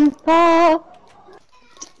 I am. I'm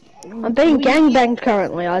being gangbanged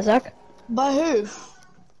currently, Isaac. By who?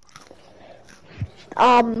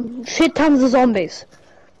 Shit tons of zombies.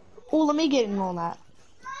 Oh, let me get in on that.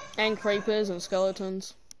 And creepers and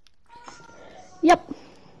skeletons. Yep.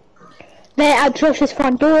 They're at Josh's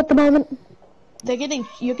front door at the moment. You're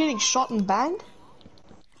getting shot and banged?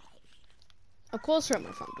 Of course they're at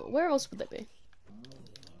my front door. Where else would they be?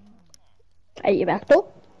 At your back door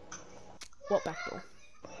What back door?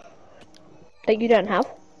 that you don't have.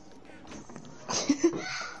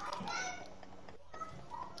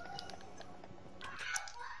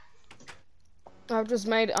 I'm just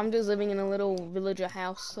living in a little villager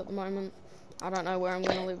house at the moment. I don't know where I'm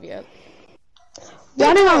gonna live yet.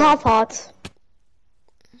 1.5 hearts.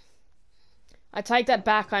 I take that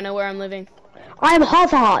back, I know where I'm living. I am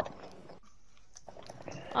half a heart.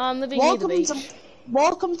 I'm living near the beach.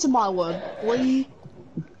 Welcome to my world, boy.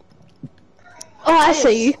 Oh, I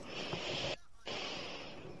see you.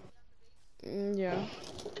 Yeah.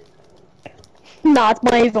 Nah, it's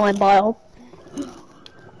my vine bio.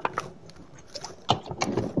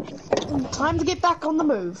 Time to get back on the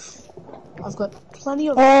move. I've got plenty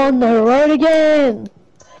of. On the road again.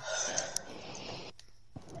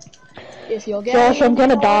 If you're Josh, I'm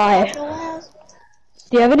gonna die.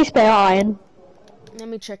 Do you have any spare iron? Let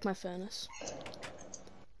me check my furnace.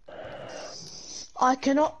 I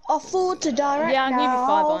cannot afford to die right Yeah, I'll give you now,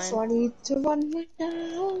 5 iron. so I need to run right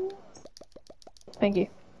now. Thank you.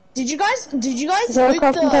 Did you guys Is there a loot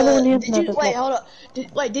crafting table in here? Did No, you there's wait? not. Hold up.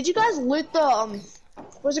 Did you guys loot the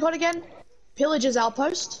what's it called again? Pillager's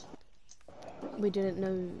outpost. We didn't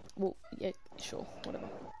know. Well, yeah, sure, whatever.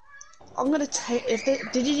 I'm gonna take.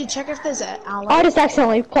 Did you check if there's an ally? I just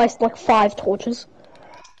accidentally placed like 5 torches.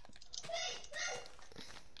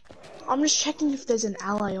 I'm just checking if there's an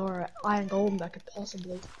ally or an iron golem that could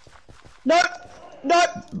possibly. Nope. Nope.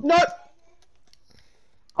 Nope.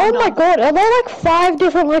 Oh my god, are there like 5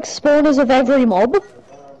 different like spawners of every mob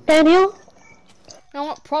down here? You know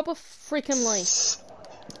what? Proper freaking Lee.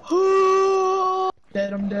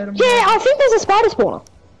 Dead 'em, dead 'em. Yeah, I think there's a spider spawner.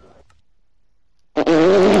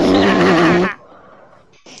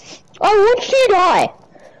 I watched you die.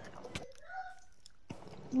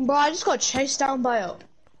 Bro, I just got chased down by a.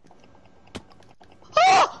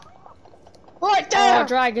 Ah! Right there. Oh,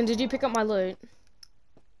 Dragon, did you pick up my loot?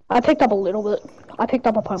 I picked up a little bit. I picked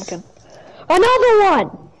up a pumpkin. Another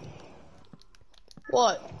one!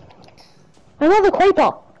 What? Another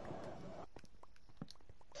creeper.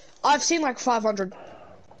 I've seen like 500.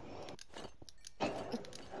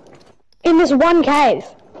 In this one cave.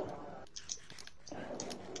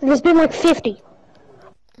 There's been like 50.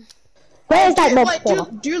 Where's that mob Wait,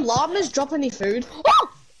 spawner? do llamas drop any food?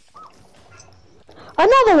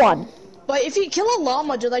 Another one. Wait, if you kill a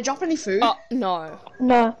llama, do they drop any food? Oh, no.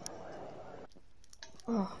 No.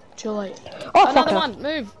 Oh, too late. Oh, fuck Another no. one,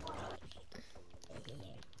 move.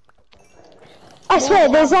 I swear,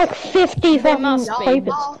 there's like 50 There fucking must be.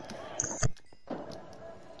 creepers.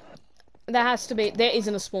 There has to be. There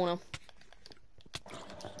isn't a spawner.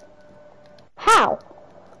 How?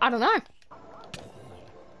 I don't know.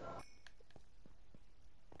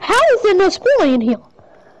 How is there no spawner in here?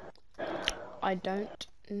 I don't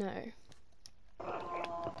know.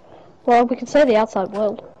 Well, we can say the outside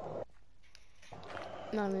world.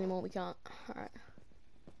 Not anymore, we can't. Alright.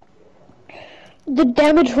 The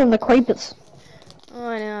damage from the creepers. Oh,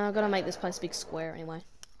 I know. I've got to make this place a big square anyway.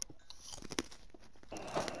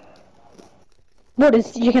 What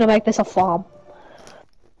is, you're gonna make this a farm?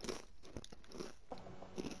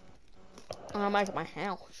 I'll make it my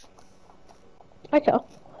house. Okay.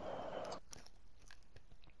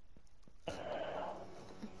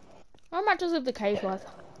 I might just live the cave life.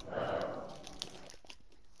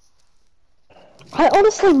 I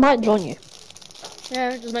honestly might join you.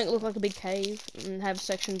 Yeah, just make it look like a big cave and have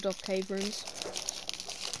sections of cave rooms.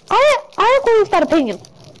 I agree with that opinion.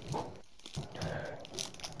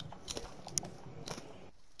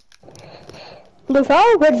 Blue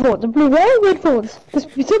flower, red thorns, blue flower, red thorns.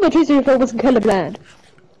 You said my trees if I wasn't colorblind.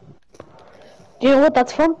 Do you know what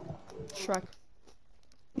that's from? Shrek.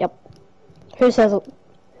 Yep. Who says it?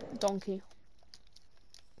 Donkey.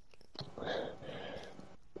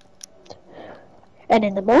 And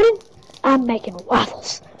in the morning, I'm making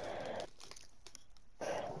waffles.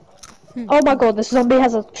 Oh my god, this zombie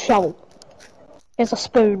has a shovel. He has a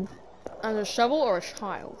spoon. And a shovel or a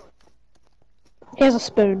child? He has a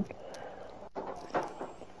spoon.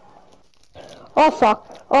 Oh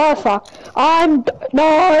fuck. Oh fuck.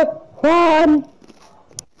 No! Run!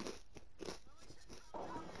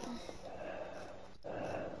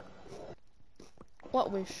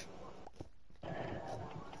 What wish?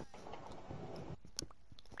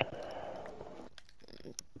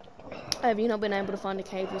 Have you not been able to find a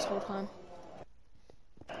cave this whole time?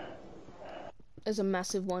 There's a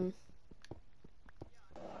massive one.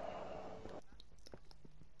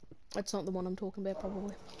 It's not the one I'm talking about,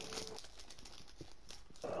 probably.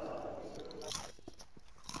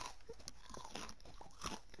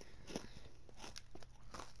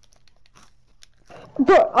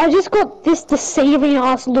 Bro, I just got this deceiving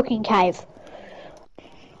ass looking cave.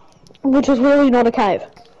 Which is really not a cave.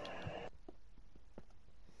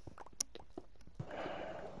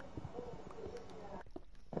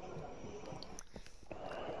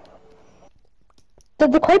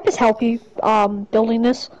 Did the creepers help you, building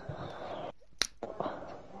this?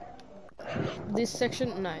 This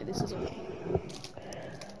section? No, this is all.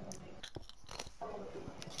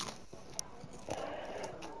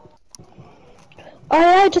 Oh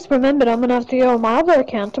yeah, I just remembered I'm gonna have to go on my other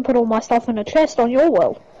account to put all my stuff in a chest on your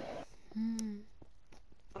world.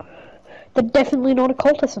 They're definitely not a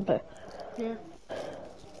cult, isn't it? Yeah.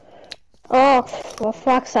 Oh, for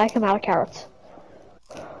fuck's sake, I'm out of carrots.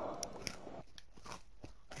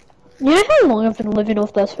 You know how long I've been living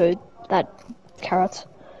off this food? That carrots?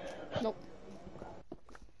 Nope.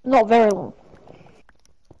 Not very long.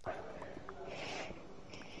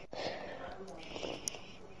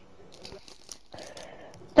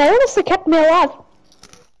 They honestly kept me alive.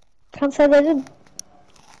 Can't say they didn't.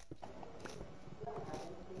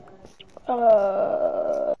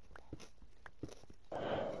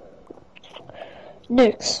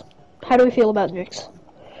 Nukes. How do we feel about nukes?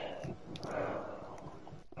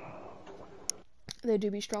 They do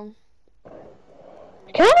be strong.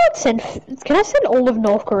 Can I not send? Can I send all of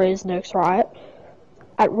North Korea's nukes, right,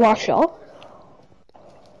 at Russia,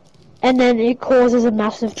 and then it causes a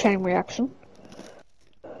massive chain reaction?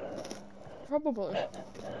 Probably.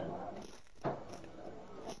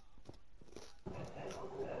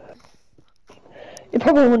 It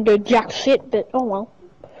probably wouldn't do jack shit, but oh well.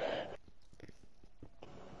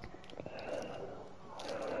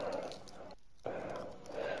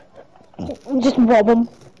 Just rob them.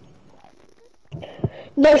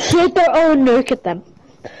 No, shoot their own nuke at them.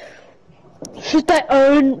 Shoot their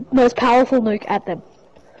own most powerful nuke at them.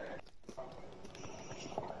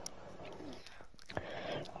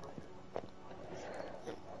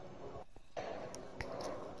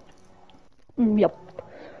 Yep.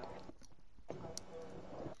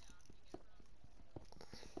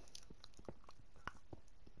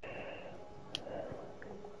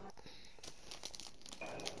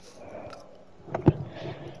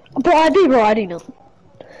 But I'd be riding it.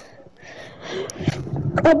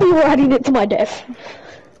 I'd be riding it to my death.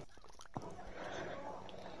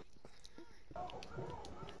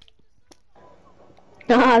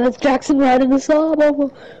 Ah, that's Jackson riding the sub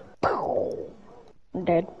over. I'm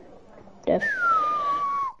dead. Death.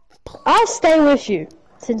 I'll stay with you,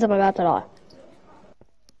 since I'm about to die.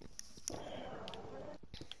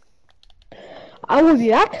 I will be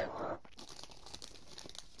back.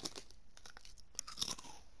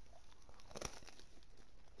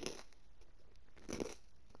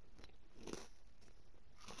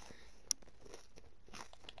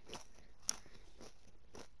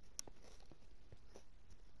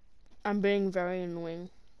 I'm being very annoying.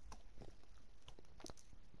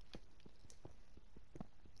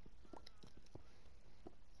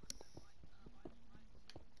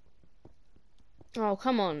 Oh,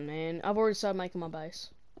 come on, man. I've already started making my base.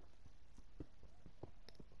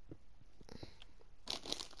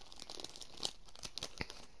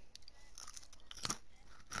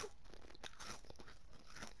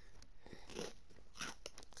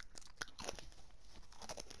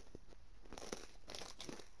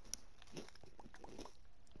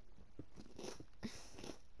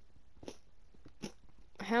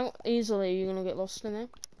 How easily are you gonna get lost in there?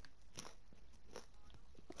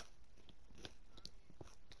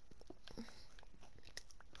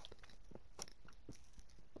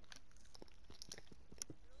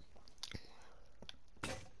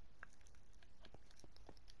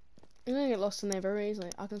 You're gonna get lost in there very easily.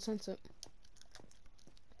 I can sense it.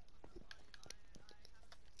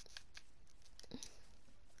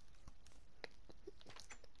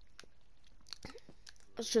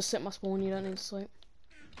 Let's just set my spawn, you don't need to sleep.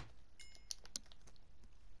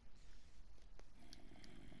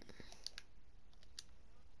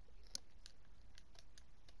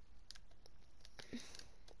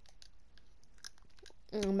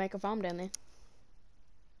 Make a farm down there.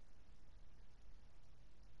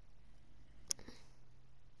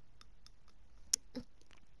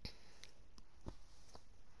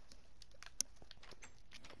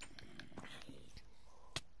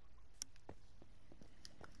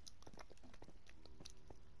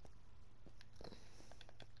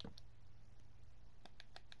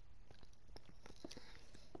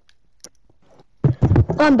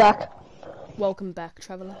 I'm back. Welcome back,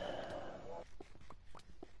 traveller.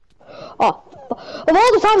 Oh, of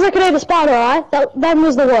all the times I could eat a spider eye, that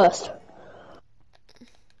was the worst.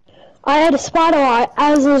 I ate a spider eye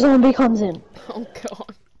as the zombie comes in. Oh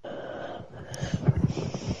god.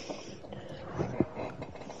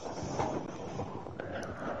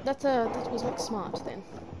 That was not smart then.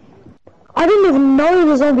 I didn't even know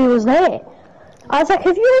the zombie was there. I was like,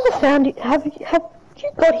 have you ever found it? Have you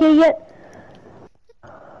got here yet?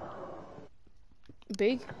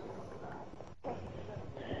 Big?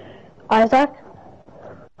 Isaac?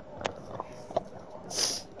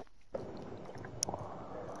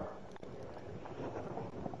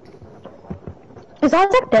 Is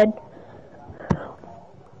Isaac dead?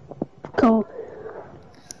 Cool.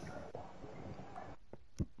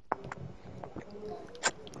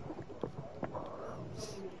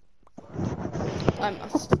 I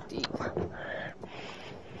must dig.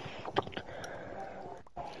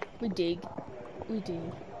 We dig. We dig.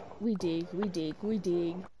 We dig. We dig. We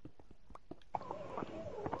dig.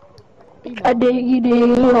 I dig, you dig,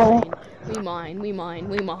 We mine. We mine.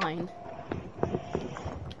 We mine.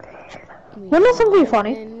 Wanna know something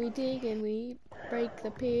funny? Then we dig and we break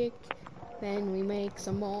the pick. Then we make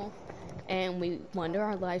some more. And we wonder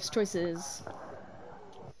our life's choices.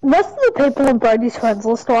 Most of the people on Brody's friends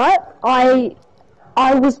list, right? I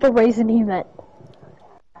was the reason he met.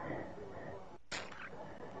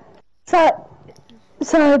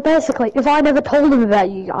 So basically, if I never told him about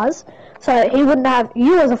you guys, so he wouldn't have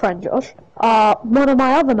you as a friend, Josh. One of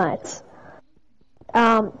my other mates,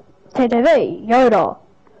 TTV, Yoda,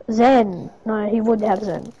 Zen. No, he wouldn't have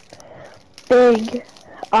Zen. Big,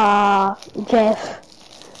 Jeff,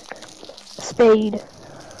 Speed.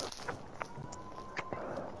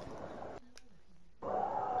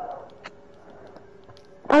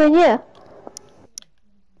 I mean, yeah.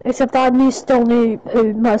 Except I still knew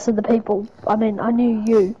who most of the people, I mean, I knew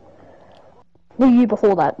you. Knew you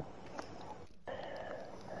before that.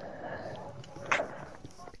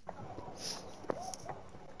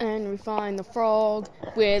 And we find the frog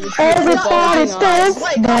where the Everybody's dancing.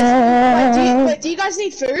 Wait, guys, wait, do you guys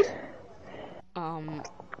need food?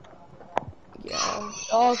 Yeah.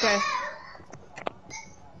 Oh, okay.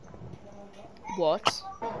 What?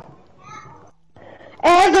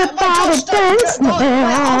 Everybody dance I'll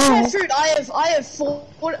now. share food.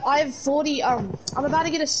 I have 40, I'm about to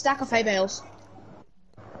get a stack of hay bales.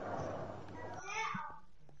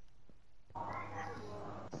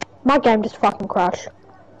 My game just fucking crashed.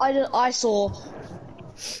 I saw.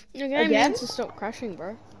 Your game Again? needs to stop crashing,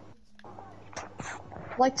 bro.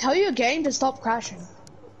 Like, tell your game to stop crashing.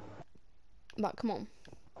 But come on.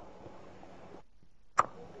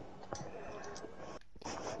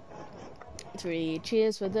 Three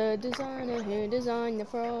cheers for the designer who designed the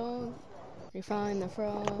frog. Refine the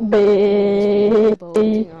frog. Big.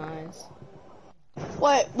 Bulging eyes.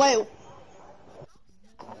 Wait.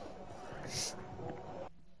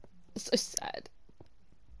 So sad.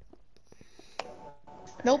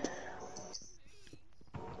 Nope.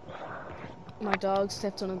 My dog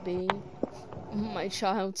stepped on a bee. My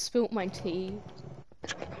child spilt my tea.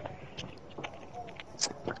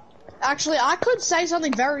 Actually, I could say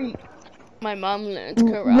something very... My mum learned The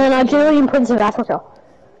karate. Nigerian Prince of Africa.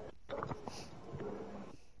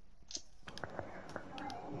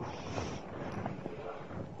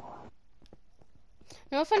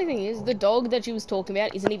 You know, the funny thing is, the dog that she was talking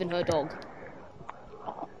about isn't even her dog.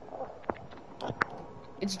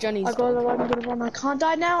 It's Johnny's I gotta dog. run, I can't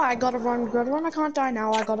die now. I gotta run, I can't die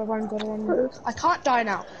now. I gotta run, I can't die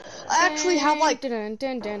now. I actually have like... Dun,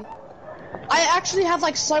 dun, dun. I actually have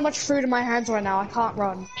like so much food in my hands right now. I can't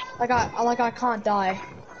run. I can't die.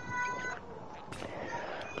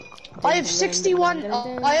 I have 61.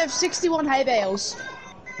 I have 61 hay bales.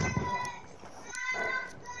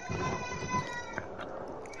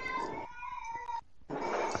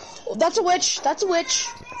 Oh, that's a witch. That's a witch.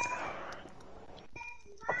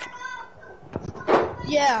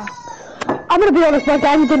 Yeah. I'm gonna be honest, my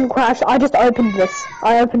game didn't crash. I just opened this.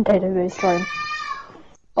 I opened TTV's stream.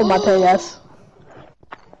 On my PS.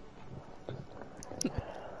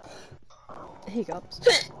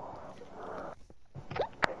 Hiccups.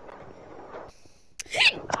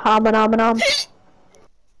 Hum.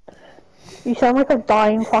 You sound like a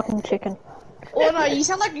dying fucking chicken. Oh no, you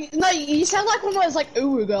sound like one of those like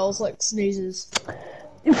ooh girls like sneezes.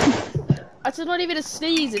 That's not even a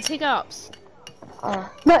sneeze, it's hiccups.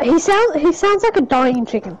 No, he sounds like a dying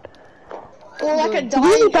chicken. Or like a He dying.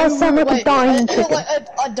 really does sound like a dying chicken. Like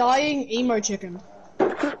a dying emo chicken.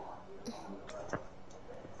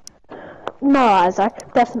 No,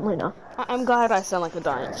 Isaac, definitely not. I'm glad I sound like a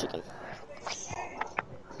dying chicken.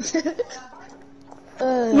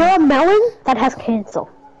 You're a melon that has cancer.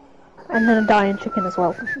 And then a dying chicken as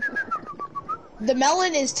well. The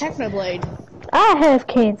melon is Technoblade. I have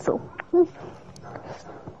cancer.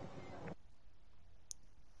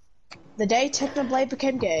 The day Technoblade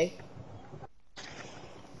became gay.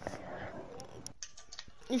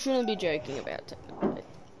 You shouldn't be joking about Technoblade.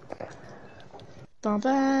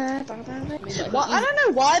 Well, I don't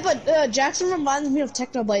know why, but Jackson reminds me of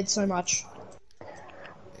Technoblade so much.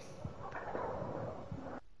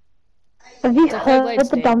 Have you heard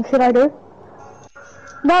the dumb shit I do?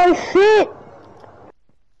 No shit!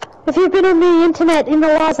 If you've been on the internet in the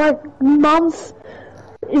last like month,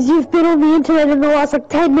 if you've been on the internet in the last like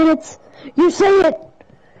 10 minutes, you see it!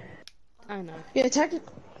 I know. Yeah,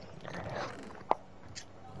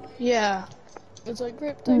 Yeah. It's like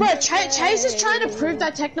crypto. Bro, Chase is trying to prove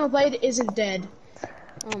that Technoblade isn't dead.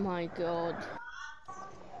 Oh my god.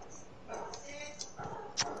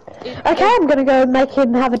 Okay, I'm gonna go make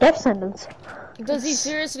him have a death sentence. Does he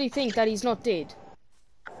seriously think that he's not dead?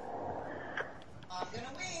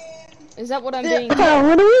 Is that what I'm being I'm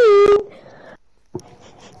told? gonna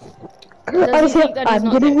win! Does he think that he's I'm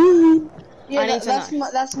not gonna dead? win! Yeah, need to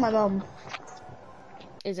that's my mom.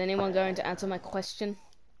 Is anyone going to answer my question?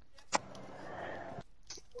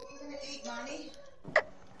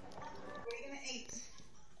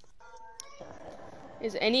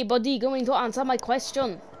 Is anybody going to answer my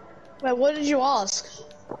question? Wait, what did you ask?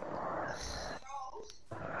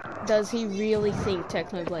 Does he really think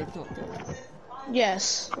Technoblade's not dead?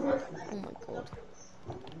 Yes. Oh my god.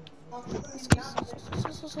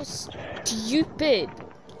 So stupid.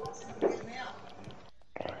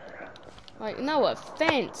 Like, no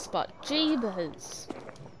offense, but jeebus.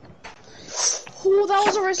 Oh, that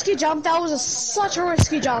was a risky jump. That was such a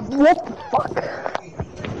risky jump. What the fuck?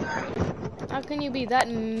 How can you be that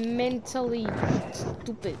mentally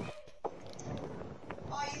stupid?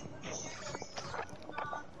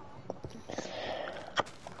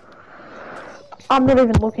 I'm not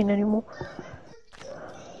even looking anymore.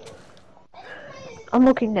 I'm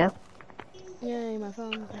looking now. Yay, my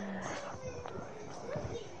phone.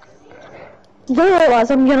 You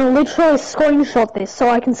realize I'm gonna literally screenshot this so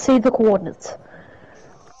I can see the coordinates.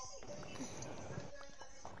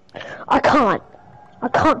 I can't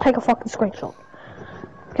take a fucking screenshot.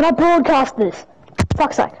 Can I broadcast this?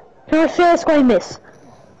 Fuck's sake. Can I share screen this?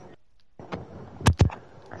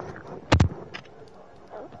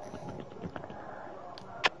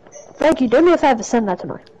 Thank you, do me a favor, send that to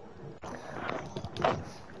me.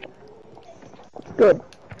 Good.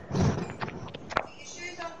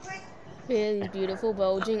 Really beautiful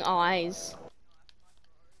bulging eyes.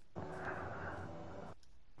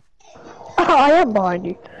 I am behind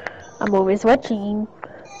you. I'm always watching.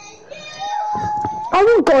 I'm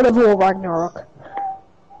in God of War Ragnarok.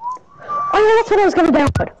 Oh yeah, that's what I was gonna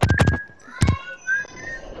download.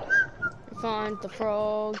 Find the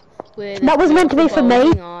frog with That was meant to be for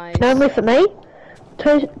me, eyes. and only for me.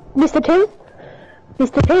 To Mr. Tim?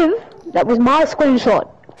 Mr. Tim, that was my screenshot.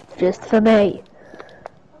 Just for me.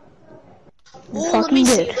 Oh, Fucking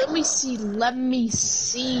bitch. let me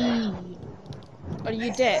see. Are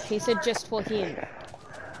you deaf? He said just for him.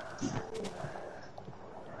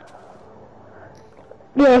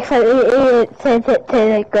 Yeah, so it sent it to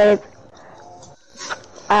the group.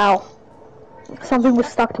 Ow. Something was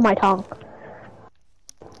stuck to my tongue.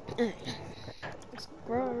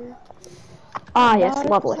 Bro. Ah, yes,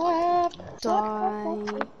 lovely. Die.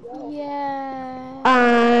 Yeah.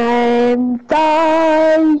 I'm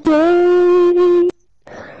dying.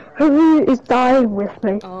 Who is dying with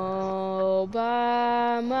me? All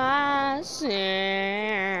by myself.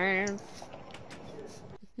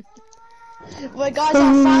 Wait, guys,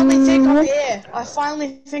 I finally think I'm here. I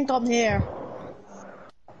finally think I'm here.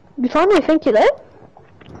 You finally think you're there?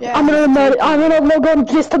 Yeah. I'm gonna log on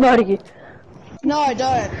just to murder you. No,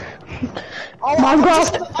 don't. I'm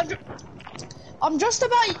just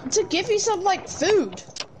about to give you some like food.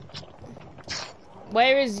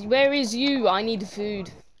 Where is you? I need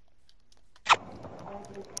food.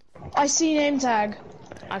 I see name tag.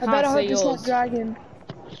 I I can't better see hope it's not yours. dragon.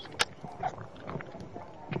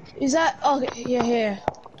 Is that? Oh, yeah, here.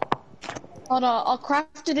 Hold on, I'll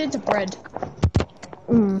craft it into bread.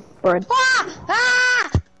 Bread. Ah!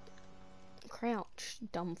 Ah! Crouch,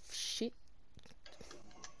 dumb shit.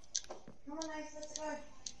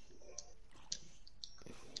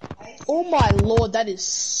 Oh my lord, that is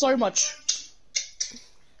so much.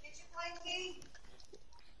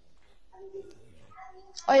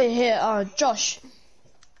 Oh yeah, here, Josh.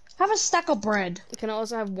 Have a stack of bread. Can I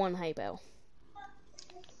also have one hay bale?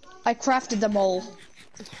 I crafted them all.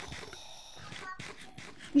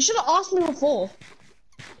 You should have asked me before.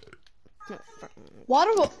 No, fuck. Why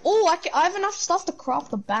do I I have enough stuff to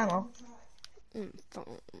craft a banner. Fuck.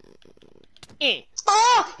 Eh.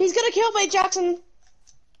 Ah! He's gonna kill me, Jackson!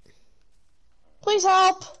 Please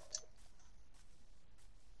help!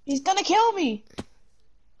 He's gonna kill me!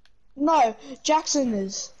 No, Jackson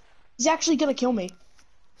is. He's actually gonna kill me.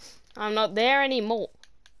 I'm not there anymore.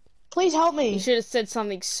 Please help me. You should have said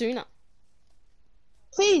something sooner.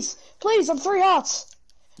 Please, please, I'm 3 hearts.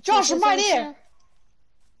 Josh, I'm right here.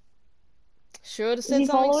 Should have Is said he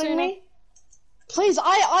something following sooner. me? Please,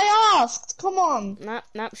 I asked. Come on.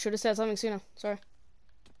 Nah, should have said something sooner. Sorry.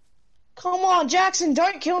 Come on, Jackson,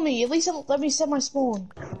 don't kill me. At least let me set my spawn.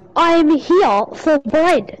 I'm here for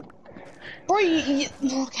bread. Bro,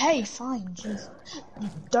 okay, fine, jeez.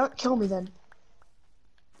 Don't kill me then.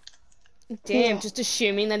 Damn, Yeah. just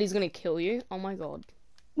assuming that he's gonna kill you. Oh my god.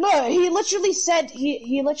 No, he literally said,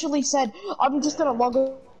 he literally said, I'm just gonna log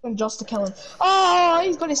in just to kill him. Oh,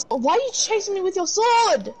 he's gonna, why are you chasing me with your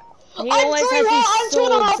sword? He always has his I'm 2.5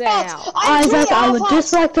 swords hearts. out. I'm Isaac, 2.5 I would hearts.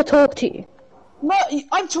 just like to talk to you. No,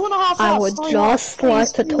 I'm 2.5 hearts. I would 3 just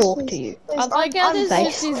hearts. like to Please, talk please, to you. please. I like how there's face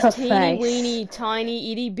just to this teeny face. weeny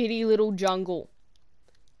tiny itty bitty little jungle.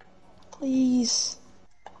 Please.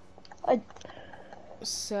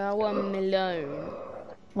 Sour Malone.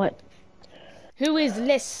 What? Who is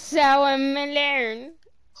less Sour Malone?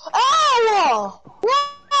 Oh!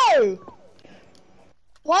 No!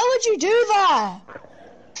 Why would you do that?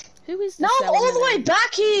 Who is the Now I'm Sour all the way Malone?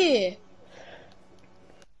 back here.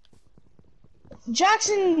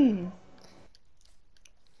 Jackson.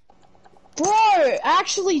 Bro,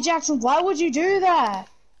 actually, Jackson, why would you do that?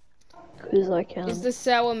 Because I can. Is the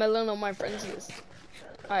Sour Melon on my friends list?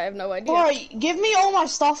 I have no idea. Bro, give me all my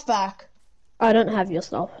stuff back. I don't have your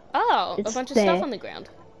stuff. Oh, a It's bunch of there. stuff on the ground.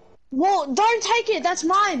 Well, don't take it. That's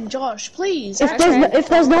mine, Josh. Please. If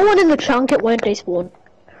there's no one in the chunk, it won't despawn.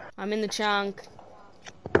 I'm in the chunk.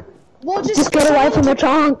 Well, Just get away from the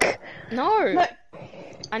chunk. No! No.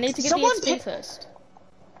 I need to get Someone the XP pick- first.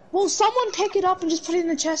 Well, someone pick it up and just put it in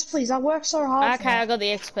the chest, please. I worked so hard. for Okay, I that. got the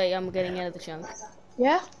XP. I'm getting out of the chunk.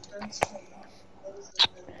 Yeah.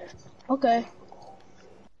 Okay.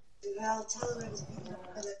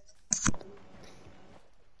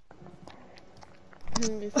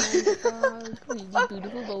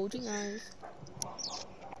 Beautiful bulging eyes.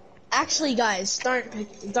 Actually, guys, don't.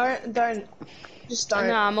 Just don't.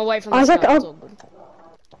 No, I'm away from the Isaac, sky. It's all good.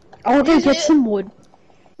 I'll go Just- get some wood.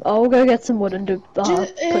 I'll go get some wood and do. Put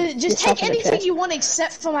Just yourself take in a anything chest. you want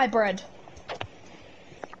except for my bread.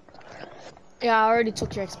 Yeah, I already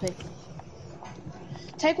took your XP.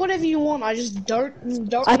 Take whatever you want. I just don't.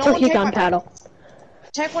 I no took one your take my- gunpowder.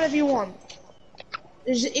 Take whatever you want.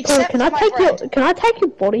 Cool, Except can for I my take bread. your? Can I take your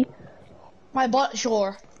body? My butt,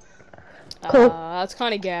 sure. Cool. That's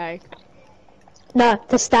kind of gay. No,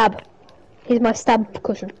 the stab. He's my stab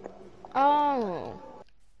cushion. Oh.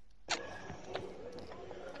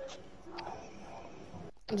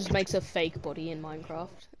 It just makes a fake body in Minecraft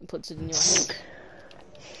and puts it in your head.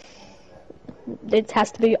 It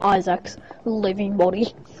has to be Isaac's living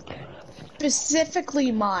body.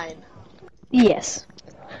 Specifically mine. Yes.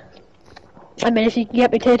 I mean, if you can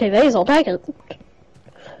get me two TVs, I'll take it.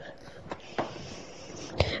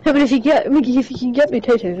 I mean, if you can get me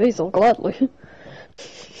two TVs, I'll gladly.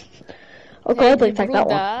 I'll gladly take that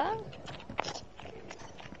one.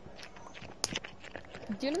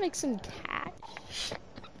 Do you want to make some cash?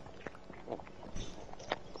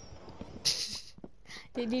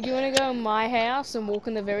 Did you want to go in my house and walk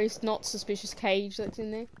in the very not suspicious cage that's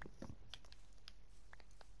in there?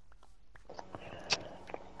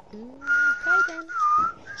 Okay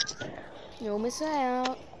then. You'll miss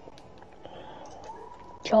out.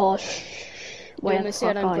 Josh, where You'll the miss fuck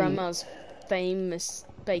out on are you? Grandma's famous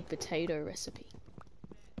baked potato recipe.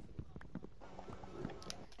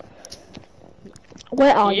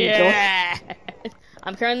 Where are you, Josh? Yeah!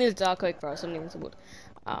 I'm currently in the Dark Oak Forest, I'm getting some wood.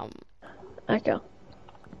 Okay.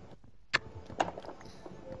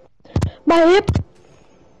 My hip!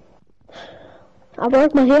 I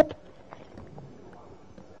broke my hip.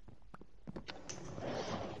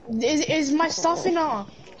 Is my stuff in a?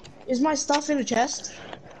 Is my stuff in a chest?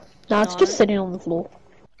 No, it's just sitting on the floor.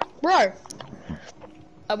 Bro,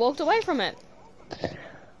 I walked away from it.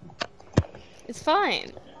 It's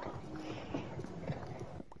fine.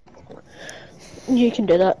 You can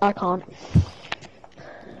do that. I can't.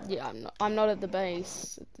 Yeah, I'm not at the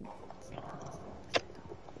base.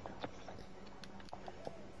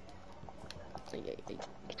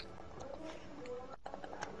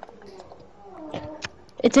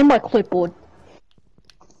 It's in my clipboard.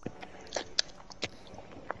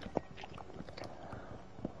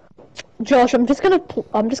 Josh, I'm just gonna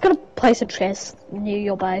place a chest near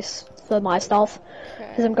your base for my stuff,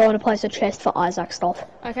 because I'm going to place a chest for Isaac's stuff.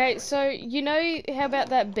 Okay, so you know how about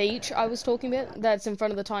that beach I was talking about that's in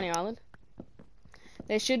front of the tiny island?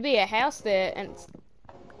 There should be a house there, and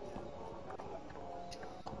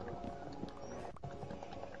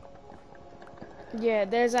yeah,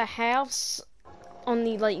 there's a house on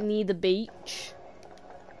the near the beach.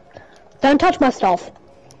 Don't touch my stuff.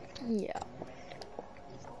 Yeah.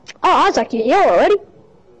 Oh, Isaac, you're here already?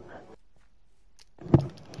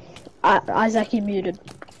 Isaac, you muted.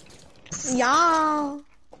 yeah.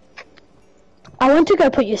 I went to go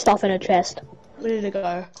put your stuff in a chest. Where did it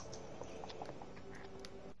go?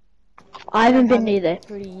 I haven't been near there.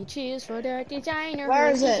 Pretty cheers for the designer. Where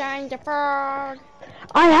who is it? designed the frog.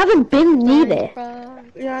 I haven't been near there. Frog.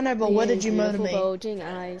 Yeah, I know, but where did you murder me? Beautiful bulging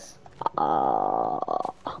eyes.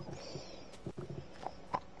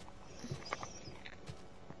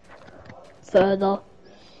 Further.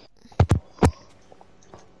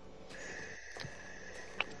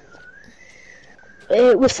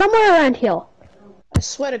 It was somewhere around here. I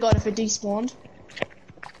swear to God, if it despawned.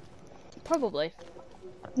 Probably.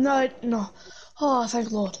 No. Oh, thank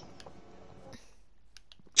Lord.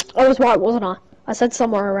 I was right, wasn't I? I said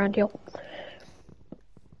somewhere around here.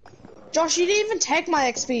 Josh, you didn't even take my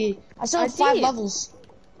XP. I still have I 5 did. levels.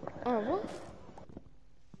 Oh, what?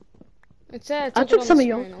 It said I it took on some the of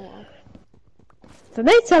yours. screen, oh, For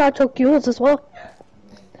me, it said I took yours as well.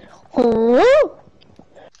 Oh!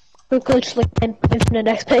 Who glitched like infinite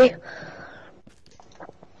XP?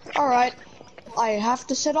 Alright. I have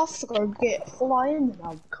to set off to go get full iron and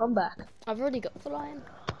I'll come back. I've already got full iron.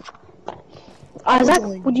 Isaac,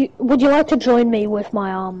 join. would you like to join me with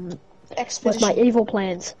my Expedition. evil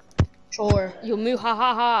plans? Sure. Your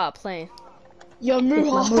muhahaha plan. Your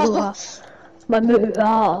Muha. My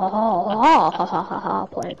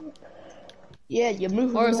plan. Yeah, your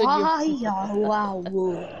Muha. Or is it Wow.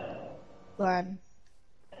 Plan.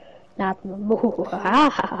 Not The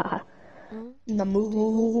Muha.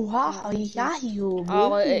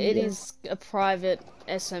 Oh, it is a private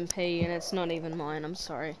SMP and it's not even mine, I'm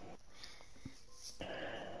sorry.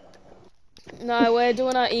 No, we're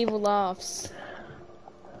doing our evil laughs.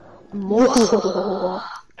 Move!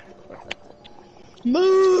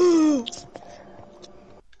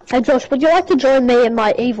 Hey Josh, would you like to join me in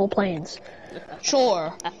my evil plans?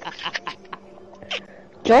 Sure.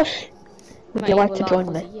 Josh, would My you like evil to join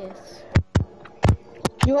laugh me? was a yes.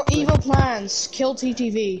 Your evil plans. Kill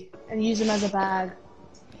TTV and use him as a bag.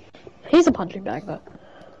 He's a punching bag though.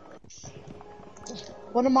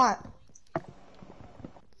 What am I?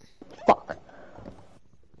 Fuck.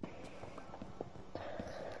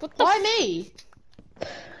 What the Why me?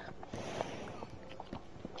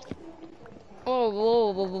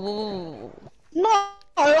 whoa. No,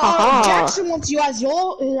 Haha. Jackson wants you as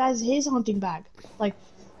his hunting bag. Like,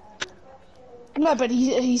 no, but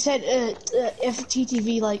he said if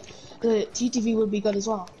TTV TTV would be good as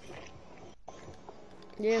well.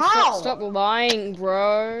 Yeah, How? stop lying,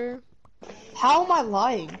 bro. How am I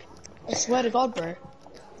lying? I swear to God, bro.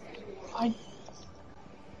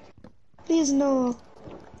 Please no.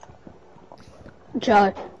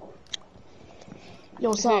 Joe. Yo,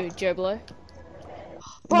 what's Who, up? Joe Blow?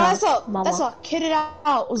 Bro, No, that's a Mama. kitted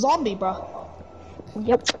out zombie, bro.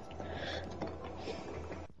 Yep.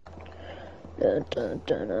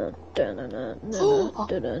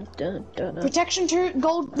 Protection 2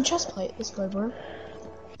 gold chest plate. Let's go, bro.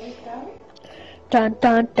 Dun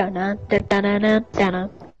dun dun dun dun dun dun dun.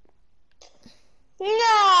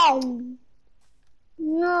 No.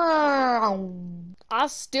 No. I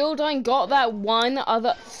still don't got that one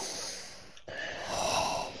other.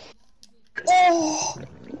 Oh.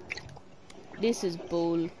 This is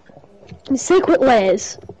bull. Secret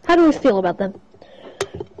lairs. How do we feel about them?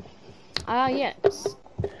 Ah, yes.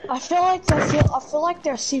 I feel like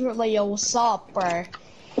they're secret layer. What's up, bro?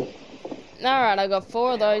 Alright, I got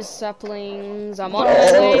 4 of those saplings. I'm on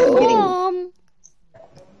my way home.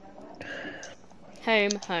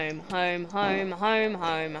 Home, home, home, home, home,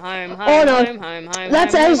 home, home, Oh, no. home, home, home.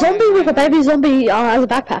 That's home, a home, zombie home, with a home, baby zombie as a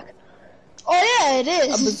backpack. Oh yeah, it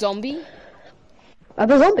home. is. A zombie? A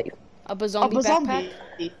zombie. A zombie A backpack? zombie.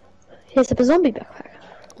 Here's a zombie backpack.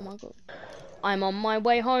 Oh my god. I'm on my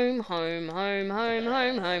way home, home, home, home,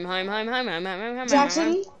 home, home, home, home, home, home, home, home.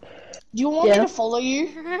 Jackson, do you want Yeah. me to follow you?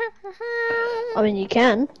 I mean, you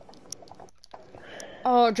can.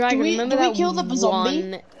 Oh, Dragon, Do we remember kill that the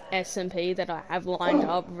zombie? one SMP that I have lined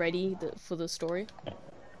up ready for the story?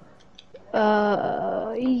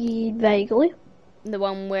 Vaguely. The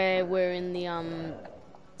one where we're in the,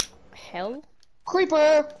 hell?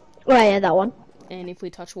 Creeper. Oh, yeah, that one. And if we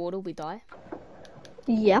touch water, we die?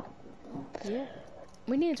 Yeah. Yeah.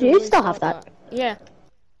 We need to Do you really still have start Yeah.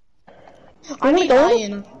 I need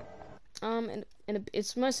iron. And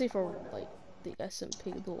it's mostly for, like, the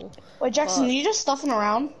SMP people. Wait, Jackson, But- are you just stuffing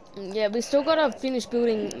around? Yeah, we still gotta finish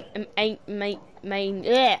building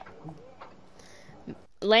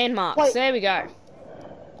landmarks. Wait. There we go.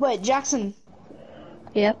 Wait, Jackson,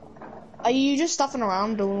 Yeah. are you just stuffing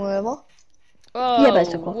around doing whatever? Oh, Yeah,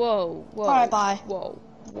 basically. Whoa, whoa. Alright, bye. Whoa,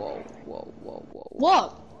 whoa, whoa, whoa, whoa.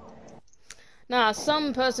 What? Nah,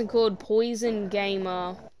 some person called Poison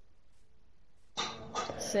Gamer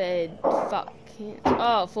said, fuck him.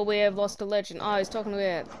 Oh, for we have lost a legend. Oh, he's talking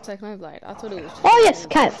about Technoblade. I thought it was. Oh, yes,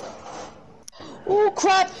 cave. Oh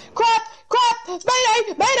crap! Crap! Crap!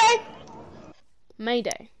 Mayday! Mayday!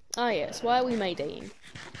 Mayday. Oh, yes. Why are we Maydaying?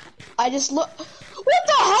 I just look. What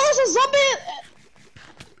the hell is a zombie?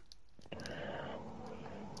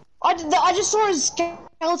 I just saw a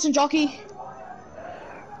skeleton jockey.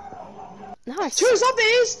 Nice. 2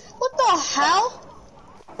 zombies! What the hell?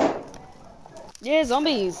 Yeah,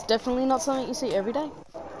 zombies. Definitely not something you see every day.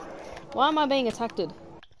 Why am I being attacked?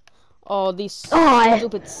 Oh, these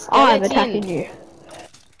stupid skeletons. I'm attacking you.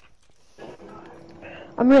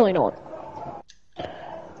 I'm really not.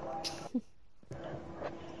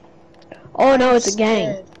 Oh no, it's a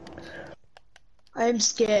gang. I am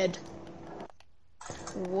scared.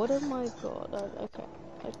 What am I god? Okay.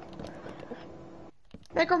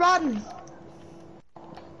 Make a run!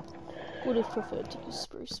 Would have preferred to use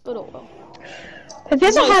spruce, but oh well. Have you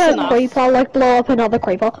ever Close had a enough. creeper like blow up another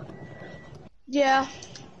creeper? Yeah,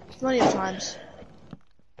 plenty of times.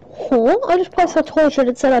 Huh? I just placed a torch and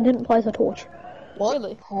it said I didn't place a torch. What?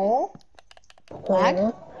 Really? Huh?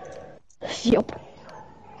 Lag? Yep.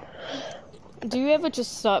 Do you ever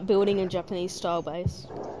just start building a Japanese style base?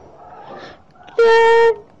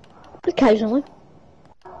 Yeah. Occasionally.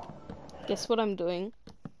 Guess what I'm doing?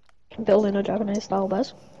 Building a Japanese style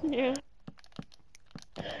base. Yeah.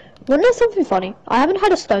 Wouldn't that something funny? I haven't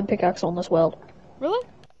had a stone pickaxe on this world. Really?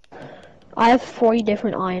 I have 3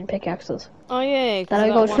 different iron pickaxes. Oh yeah. 'cause That I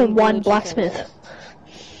that got from one village blacksmith. pickaxe.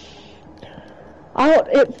 I got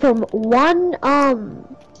it from one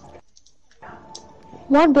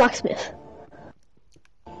blacksmith.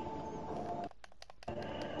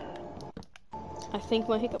 I think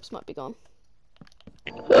my hiccups might be gone.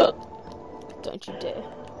 Don't you dare.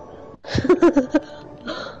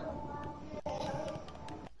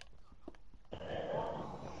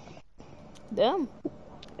 Damn.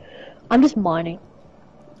 I'm just mining.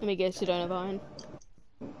 Let me guess you don't have iron.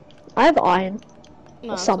 I have iron. No,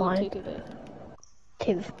 Some it's all iron. TTV.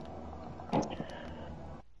 Tiv.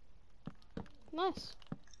 Nice.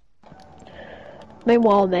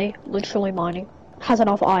 Meanwhile, me, literally mining, has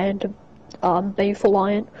enough iron to be full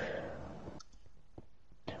iron.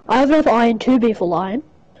 I have enough iron to be full iron.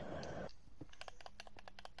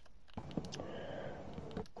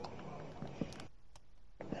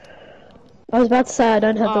 I was about to say I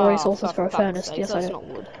don't have the resources for a furnace. Sakes, Yes, I that's do. not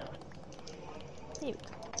wood. Here.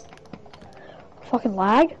 Fucking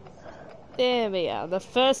lag. There we are. The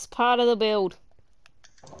first part of the build.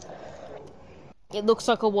 It looks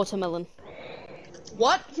like a watermelon.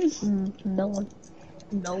 What? Melon.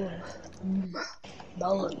 Melon.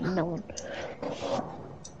 Melon. Melon.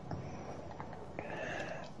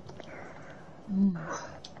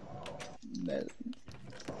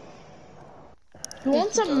 Who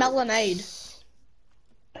wants a melonade?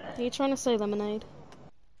 Are you trying to say lemonade?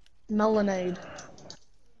 Melonade.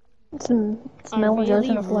 It's I melon really,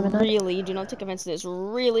 version of lemonade. really, do not take offense to this,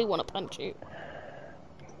 really want to punch you.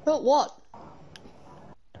 But what?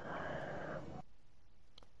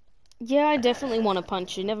 Yeah, I definitely want to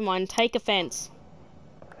punch you. Never mind, take offense.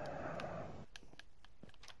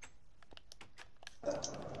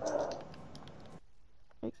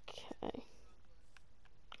 Okay.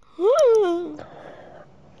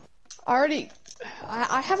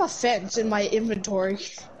 I have a fence in my inventory.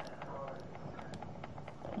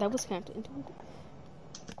 That was counterintuitive.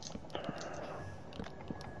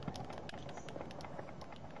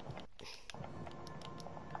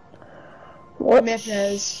 What?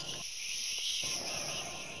 Memphis.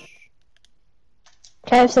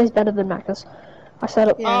 KFC's better than Macca's. I said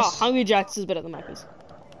it. Yes. Oh, Hungry Jack's is better than Macca's.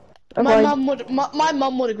 My Agreed.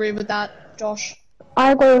 mum would agree with that, Josh.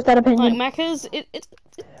 I agree with that Like opinion. Macca's, it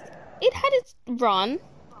had its run.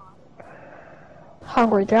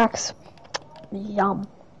 Hungry Jacks. Yum.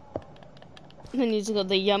 And then you just got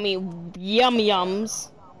the yummy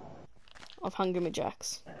yums of Hungry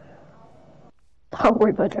Jacks.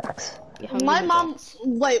 Hungry Jacks. Yeah, Hungry My mum, Jacks.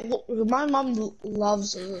 wait, my mum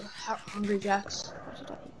loves Hungry Jacks.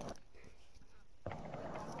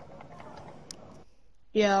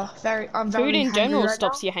 Yeah, I'm very Food in hungry general right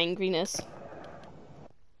stops now. your hangriness.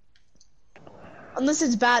 Unless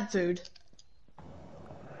it's bad food.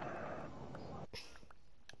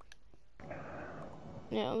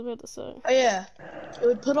 Yeah, I was about to say. Oh yeah, it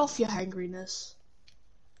would put off your hangriness.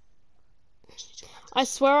 I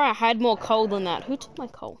swear I had more coal than that. Who took my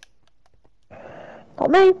coal? Not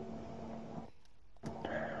me.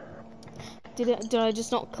 Did I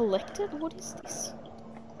just not collect it? What is this?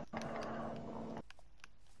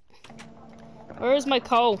 Where is my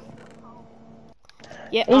coal?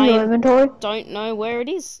 Yeah, In your I inventory? don't know where it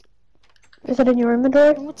is. Is it in your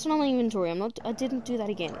inventory? What's not on my inventory? I didn't do that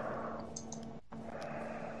again.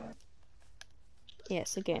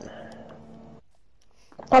 Yes, again.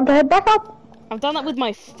 Time to head back up. I've done that with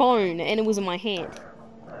my phone and it was in my hand.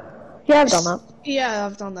 Yeah, I've done that. Yeah,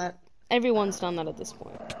 I've done that. Everyone's done that at this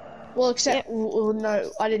point. Well, except well, no,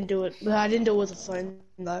 I didn't do it. I didn't do it with a phone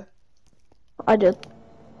though. I did.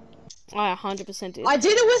 I 100% did. I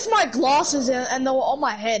did it with my glasses and they were on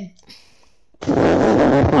my head.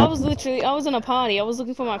 I was in a party, I was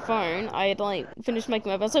looking for my phone, I had like finished making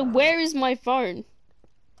my phone, I was like, where is my phone?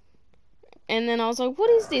 And then I was like, what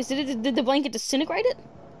is this? Did the blanket disintegrate it?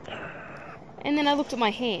 And then I looked at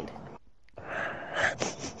my hand.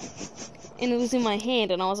 And it was in my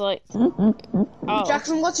hand and I was like, oh.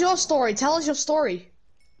 Jackson, what's your story? Tell us your story.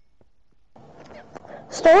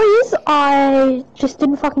 Stories, I just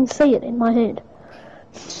didn't fucking see it in my head.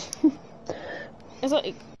 It's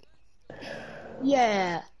like,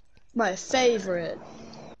 Yeah, my favorite.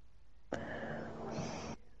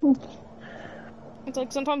 it's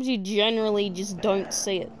like sometimes you generally just don't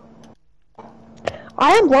see it.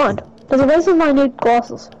 I am blind. There's a reason I need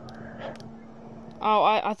glasses. Oh,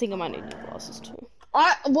 I think I might need new glasses too.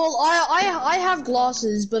 I have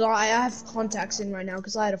glasses, but I have contacts in right now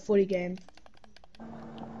because I had a footy game.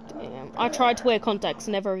 Damn. I tried to wear contacts,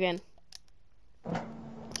 never again.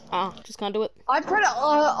 Ah, just can't do it. I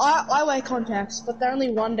wear contacts, but they're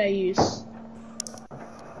only 1 day use.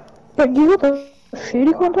 But you got the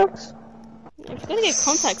shady contacts? If you're gonna get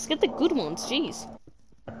contacts, get the good ones, jeez.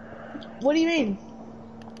 What do you mean?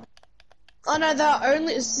 Oh no, they're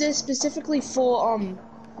specifically for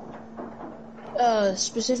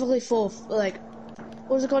like, what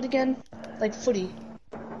was it called again? Like footy.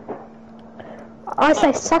 I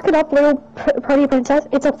say, suck it up, little pretty princess.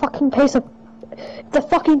 It's a fucking piece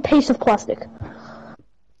of plastic.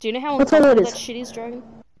 Do you know how That's all it uncomfortable is. that shit is, Dragon?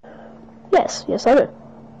 Yes, I do.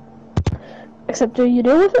 Except, do you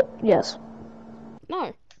deal with it? Yes.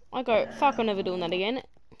 No. I go, fuck, I'm never doing that again.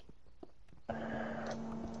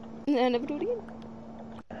 No, never do it again.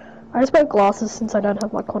 I just wear glasses since I don't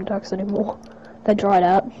have my contacts anymore. They dried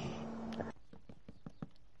out.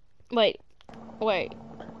 Wait.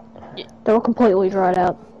 They were completely dried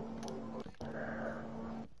out.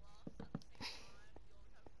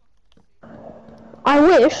 I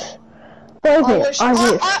wish. Believe me, I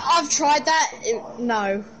wish. I've tried that.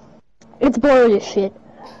 No. It's blurry as shit.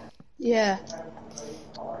 Yeah.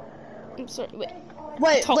 I'm sorry, wait.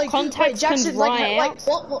 Wait, Contacts Jackson, can dry like out?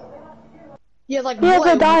 what? Yeah, like Yeah, what?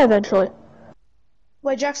 they die eventually.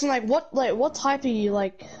 Wait, Jackson, what type are you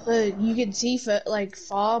like? You can see for like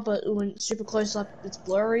far, but when super close up, it's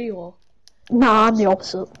blurry, or Nah, I'm the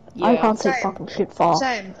opposite. I Yeah. can't see Same. fucking shit far.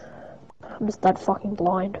 same, I'm just that fucking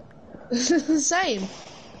blind. same.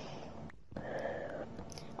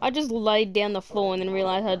 I just laid down the floor and then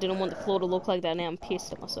realized I didn't want the floor to look like that. Now I'm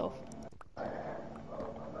pissed at myself.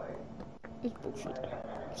 It's bullshit.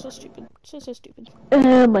 So stupid. So stupid.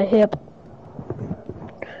 My hip.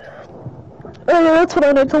 Oh yeah, that's what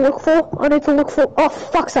I need to look for. I need to look for. Oh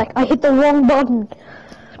fuck's sake! I hit the wrong button.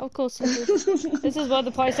 Of course it is. This is why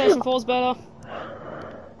the PlayStation 4's better.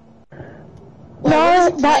 Wait, what No,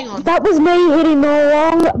 is he playing on? that was me hitting the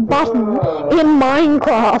wrong button in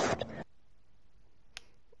Minecraft.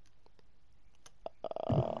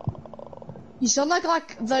 You sound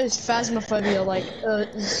like those Phasmophobia, like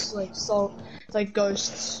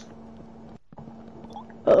ghosts.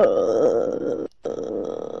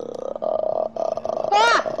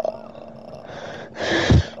 Ah!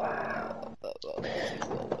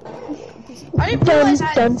 didn't realize I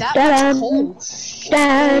had that much coal.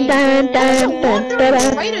 Dun, dun, There's a dun, mod dun, during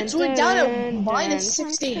dun, Trader to it down at minus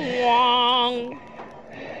 16. Wong.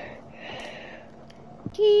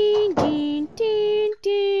 Ding, ding, ding,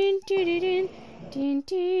 ding, ding, ding,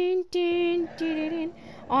 ding, ding, ding.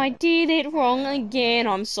 I did it wrong again.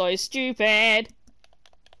 I'm so stupid.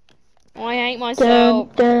 I hate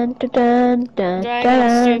myself. dun, dun, dun, dun, Dragon, I'm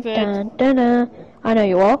dun, stupid. dun, dun, dun. I know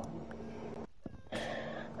you are.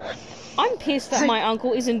 I'm pissed that my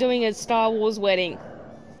uncle isn't doing a Star Wars wedding.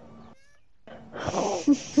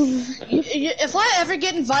 If I ever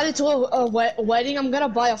get invited to a wedding, I'm gonna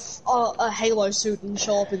buy a Halo suit and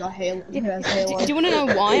show up in a Halo. Do you want to know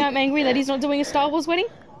why I'm angry that he's not doing a Star Wars wedding?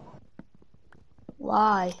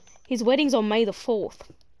 Why? His wedding's on May the 4th.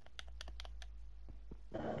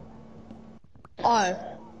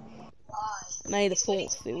 Oh. May the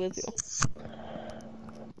 4th be with you.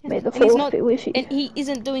 May the And he's 4th not, be with you. and he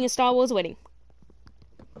isn't doing a Star Wars wedding.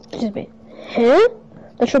 Excuse me. Huh?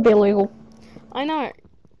 That should be illegal. I know.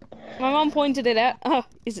 My mom pointed it out. Oh,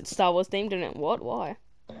 is it Star Wars themed? And what? Why?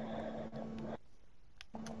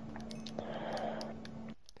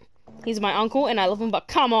 He's my uncle and I love him, but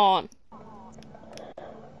come on!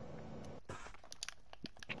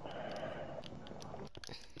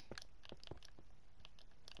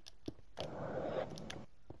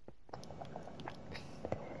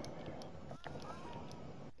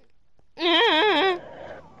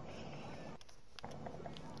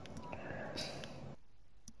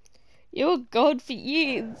 You're God for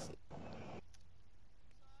years.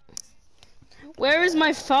 Where is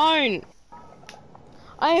my phone?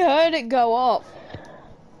 I heard it go off.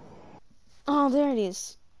 Oh, there it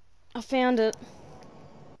is. I found it.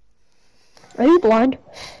 Are you blind?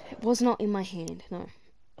 It was not in my hand, no.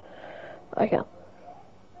 Okay.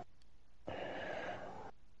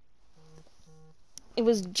 It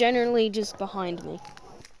was generally just behind me.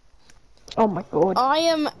 Oh my god. I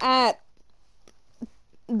am at...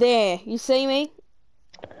 There. You see me?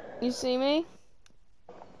 You see me?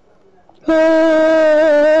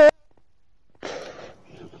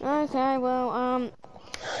 Okay, well,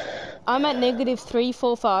 I'm at negative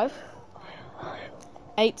 345.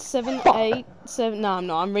 8787. No, I'm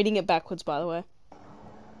not. I'm reading it backwards, by the way.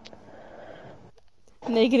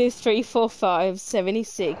 Negative 345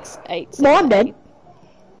 76 8. No, I'm dead.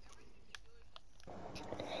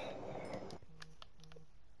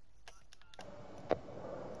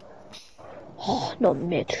 Oh, not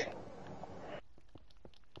Mitch.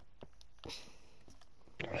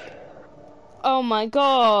 Oh my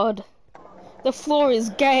god. The floor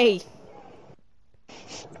is gay.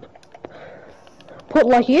 Put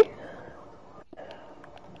like you?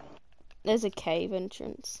 There's a cave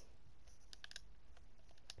entrance.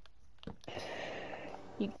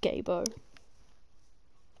 You gaybo.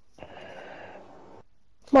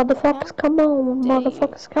 Motherfuckers, come on.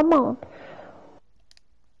 Motherfuckers, come on.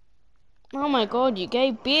 Oh my god, you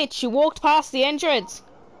gay bitch. You walked past the entrance.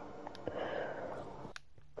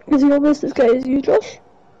 Is he almost as gay as you, Josh?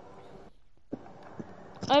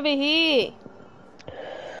 Over here.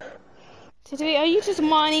 Titty, are you just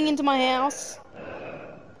mining into my house?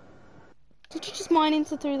 Did you just mine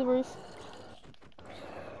into through the roof?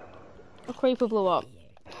 A creeper blew up.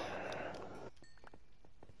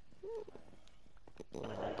 Oh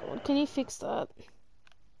my god, can you fix that?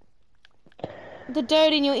 The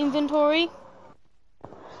dirt in your inventory?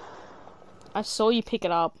 I saw you pick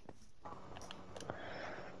it up.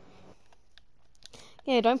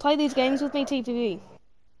 Yeah, don't play these games with me, TPV.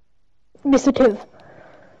 Mr. Tiv.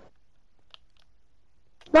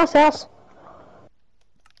 Nice house.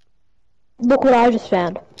 Look what I just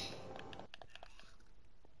found.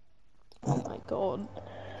 Oh my god.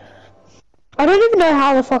 I don't even know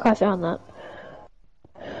how the fuck I found that.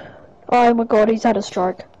 Oh my god, he's had a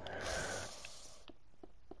stroke.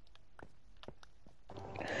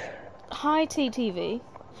 Hi, TTV.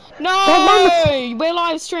 No! We're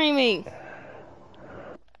live streaming!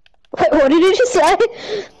 Wait, what did you just say?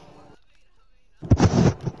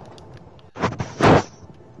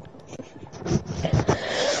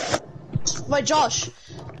 Wait, Josh.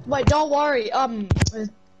 Wait, don't worry.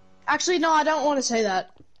 Actually, no, I don't want to say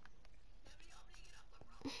that.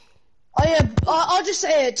 Oh yeah, I'll just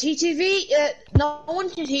say it. TTV. No one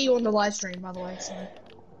can hear you on the live stream, by the way. So.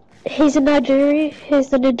 He's a Nigerian. He's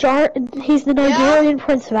the Nigerian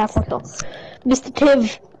Prince of Africa, Mr.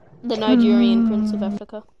 Tiv. The Nigerian Prince of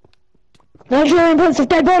Africa. Nigerian Prince of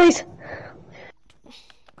Dead Bodies.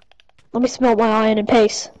 Let me smelt my iron in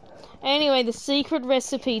peace. Anyway, the secret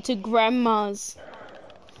recipe to Grandma's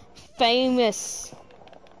famous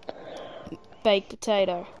baked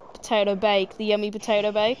potato. Potato bake. The yummy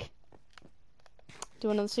potato bake. Do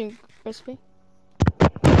another soup recipe.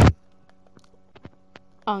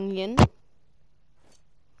 Onion.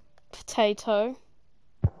 Potato.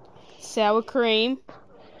 Sour cream.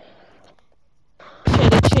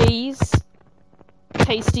 Cheddar cheese.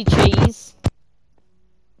 Tasty cheese.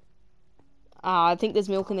 I think there's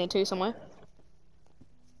milk in there too somewhere.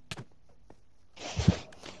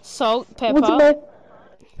 Salt, What's in pepper. there?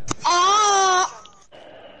 Ah!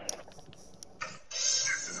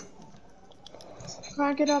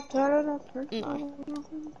 Crank it up, turn it up, turn it No. up.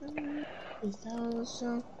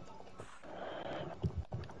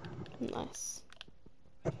 Nice.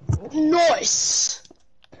 Nice!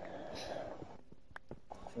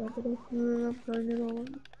 Crank it up, turn it up, turn it up.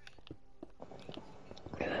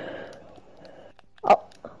 Oh.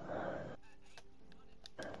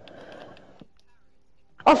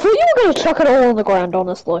 I thought you were gonna chuck it all on the ground,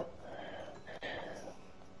 honestly.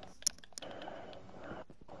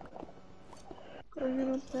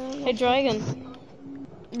 Hey Dragon,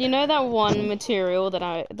 you know that one material that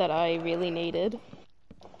I really needed?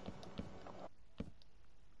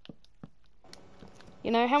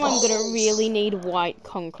 You know how I'm gonna really need white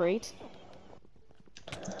concrete?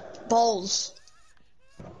 Balls.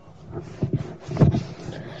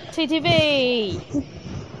 TTV!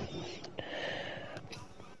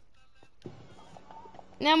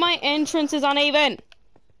 Now my entrance is uneven!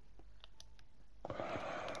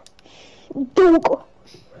 Dog.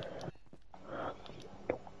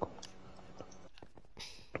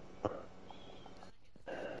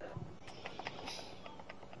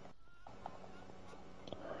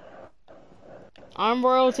 I'm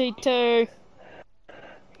royalty too.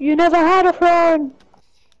 You never had a throne.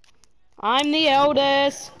 I'm the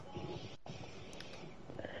eldest.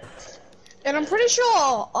 And I'm pretty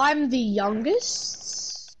sure I'm the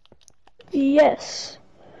youngest. Yes.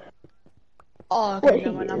 Oh, Well, okay,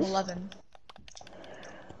 no, he I'm is. 11.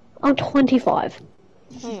 I'm 25.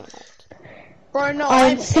 Hang on. Bro, no,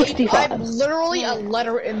 I'm I'm 65. I'm literally a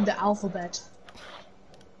letter in the alphabet.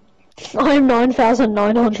 I'm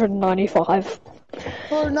 9,995.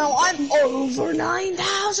 Bro, no, I'm over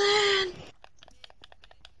 9,000.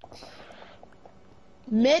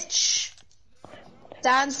 Mitch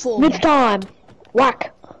stands for Mitch time.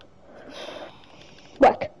 Whack.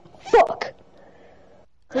 Whack. Fuck.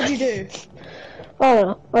 What'd you do? I don't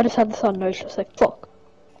know. I just had the sun nose just like fuck.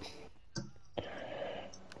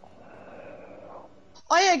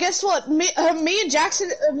 Oh yeah, guess what? Me and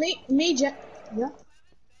Jackson, yeah.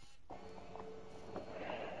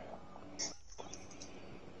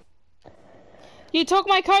 You took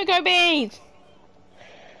my cocoa beans!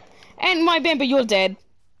 And my bimbo, you're dead.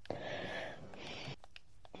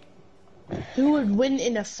 Who would win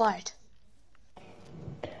in a fight?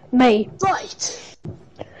 Me. Fight!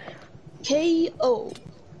 KO.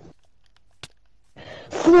 There's a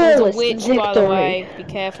Flawless witch, victory. by the way. Be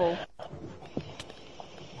careful.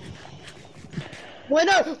 Wait,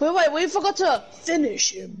 no, wait, we forgot to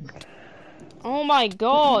finish him. Oh my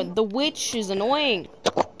god, the witch is annoying.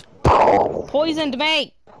 Poisoned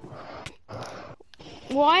me.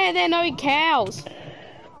 Why are there no cows?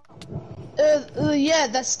 Yeah,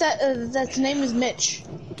 that's name is Mitch.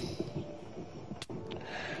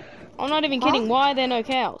 I'm not even kidding. Why are there no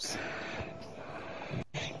cows?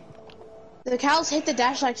 The cows hit the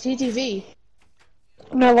dash like TTV.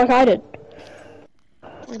 No, like I did.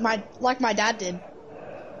 Like my dad did.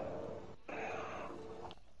 Do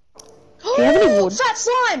you have any wood? Fat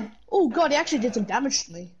slime! Oh god, he actually did some damage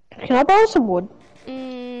to me. Can I borrow some wood?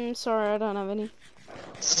 Sorry, I don't have any.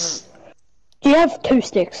 Do you have 2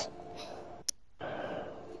 sticks?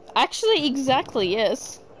 Actually, exactly,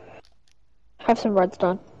 yes. Have some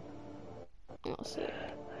redstone. I'll see.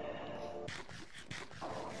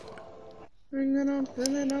 Bring it on,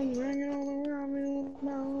 bring it on, bring it all around me.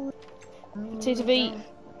 TTV,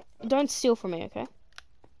 don't steal from me, okay?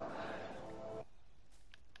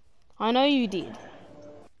 I know you did.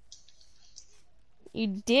 You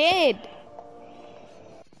did!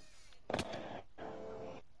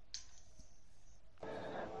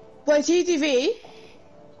 Wait, TTV?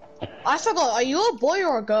 I forgot, are you a boy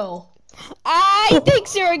or a girl? I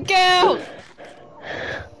think you're a girl!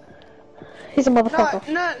 He's a motherfucker.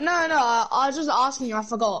 No, I was just asking, I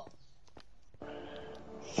forgot.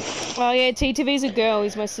 Oh yeah, TTV's a girl,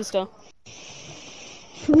 he's my sister.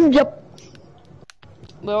 Yep.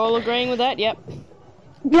 We're all agreeing with that, yep.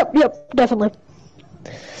 Yep, definitely.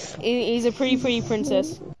 He's a pretty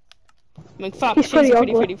princess. I mean, fuck, He's she's pretty a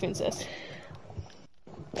pretty ugly. princess.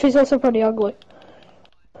 She's also pretty ugly.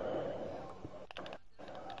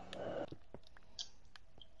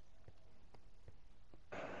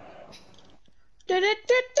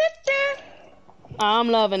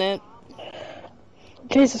 loving it.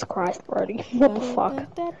 Jesus Christ, Brody. What the fuck?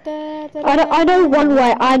 I know one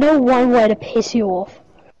way. I know one way to piss you off.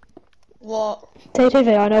 What?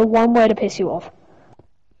 TTV, I know one way to piss you off.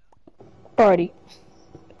 Brody.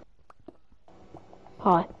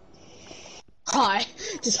 Hi. Hi.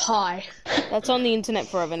 Just hi. That's on the internet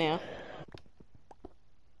forever now.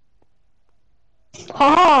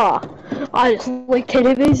 Ha! I just leaked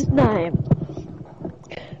TTV's name.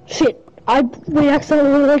 Shit. We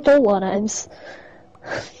accidentally leaked all our names.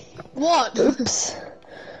 What? Oops.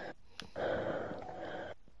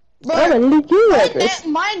 Bro, I'm gonna leak your address.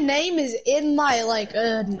 my name is in my, like,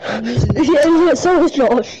 username. Yeah, so is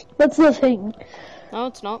Josh. That's the thing. No,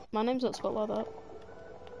 it's not. My name's not spelled like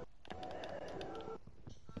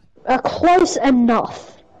that. Close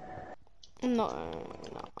enough. No,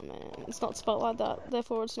 man. It's not spelled like that.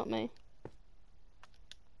 Therefore, it's not me.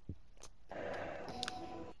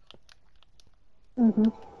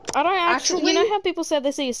 Mhm. I don't actually. You know Actually- how people say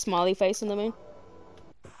they see a smiley face in the moon?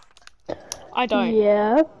 I don't.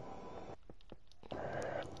 Yeah. Do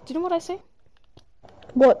you know what I see?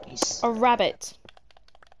 What? A rabbit.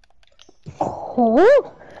 Huh?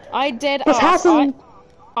 I dead This ass. hasn't.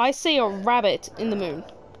 I see a rabbit in the moon.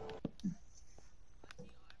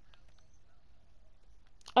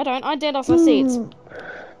 I don't. I dead ass. I see its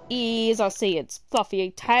ears. I see its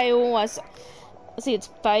fluffy tail. I see its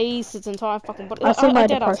face. Its entire fucking body. I see my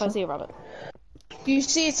dead ass. I depression. see a rabbit. You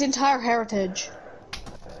see its entire heritage.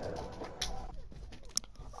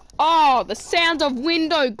 Oh, the sound of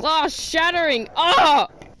window glass shattering. Oh,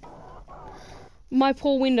 my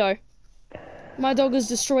poor window. My dog has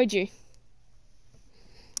destroyed you.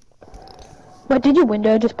 Wait, did your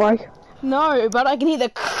window just break? No, but I can hear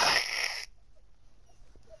the.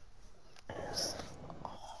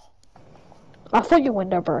 I thought your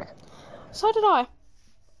window broke. So did I.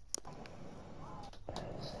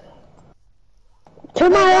 To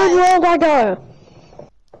my own world I go.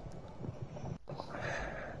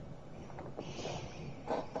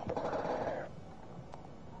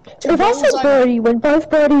 If I say birdie when both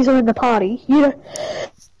birdies are in the party, you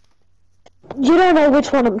don't know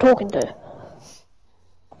which one I'm talking to.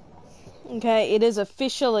 Okay, it is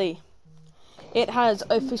officially. It has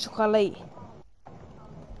officially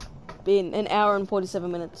been an hour and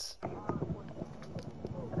 47 minutes.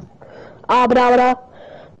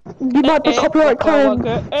 You might be copyright claim.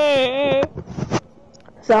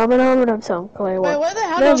 I'm song. Wait, where the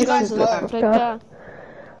hell did you guys go?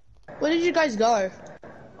 Where did you guys go?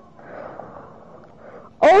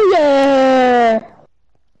 Oh yeah!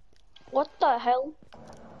 What the hell?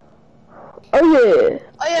 Oh yeah!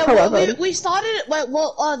 Oh yeah, Hello, well, buddy. we started.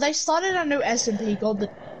 They started a new SMP called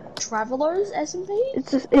the Travelers SMP.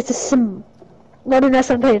 It's a sim. Not an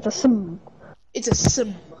SMP, it's a sim. It's a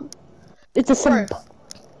sim. It's a sim. Bro.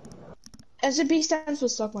 SMP stands for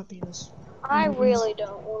Suck My Penis. I really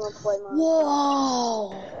don't want to play my.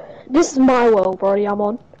 Whoa! This is my world, Brody, I'm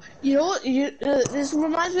on. You know what? This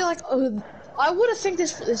reminds me like. I would have think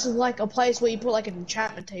this is like a place where you put like an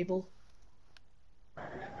enchantment table.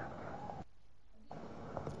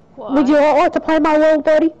 Would you like to play my world,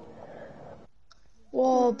 Brody?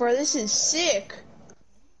 Whoa, bro, this is sick.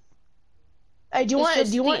 Hey, do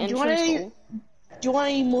you want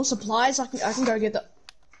any more supplies? I can go get the.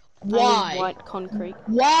 I need Why? white concrete.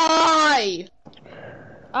 Why?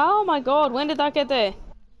 Oh my god, when did that get there?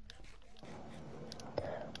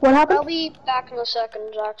 What I'll happened? be back in a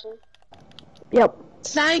second, Jackson. Yep.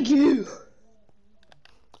 Thank you.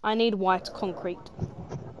 I need white concrete.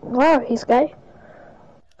 Oh, he's gay.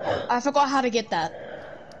 I forgot how to get that.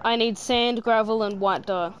 I need sand, gravel, and white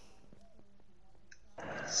dye.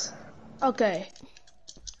 Okay.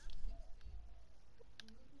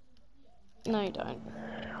 No, you don't.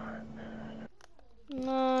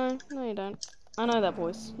 No, you don't. I know that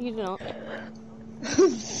voice. You do not.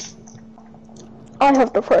 I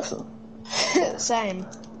have depression. Same.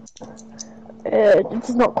 It's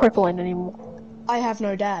not crippling anymore. I have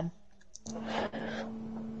no dad.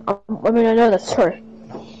 I mean, I know that's true.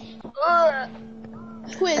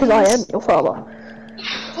 Because I am your father.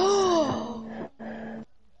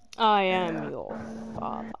 I am your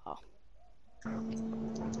father.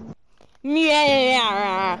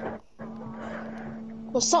 Yeah.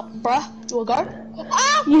 What's up, bruh? You wanna go?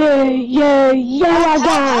 Ah! Yeah,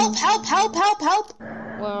 again. Help!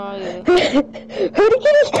 Where are you? Who did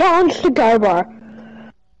you just challenge to go, bro?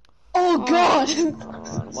 Oh god!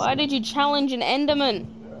 God, why did you challenge an Enderman?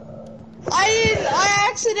 I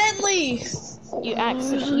accidentally! You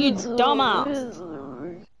dumbass.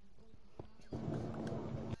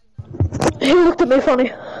 He looked at me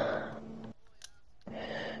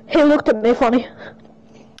funny.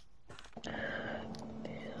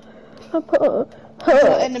 The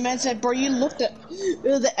Enderman said, bro, you looked at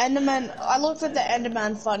the Enderman. I looked at the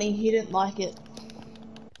Enderman funny. He didn't like it.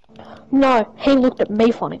 No, he looked at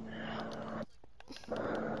me funny.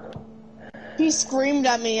 He screamed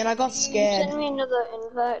at me and I got scared. Send me another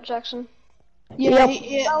invite, Jackson. Yeah,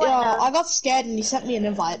 Yep. I got scared and he sent me an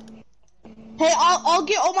invite. Hey, I'll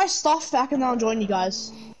get all my stuff back and then I'll join you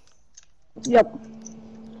guys. Yep.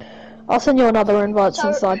 I'll send you another invite So,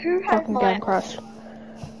 since I who has fucking my- game crashed.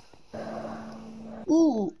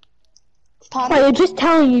 Ooh. Wait, Pardon? you're just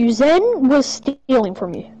telling you Zen was stealing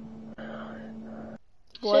from you.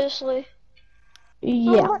 What? Seriously?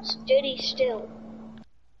 Yeah. How much did he steal?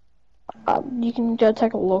 You can go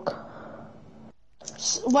take a look.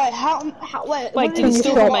 Wait, wait, Wait, what did he you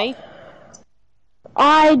steal shop? from me?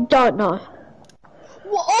 I don't know.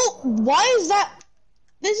 Well, oh, why is that?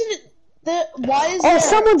 Isn't it? Why is Oh, there?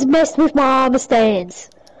 someone's messed with my armor stands.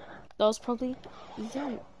 That was probably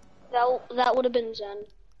Zen. That would have been Zen.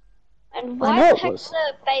 And I why know the it heck's was.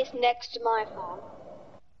 the base next to my farm?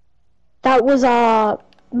 That was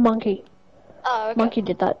Monkey. Oh, okay. Monkey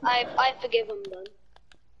did that. I forgive him then.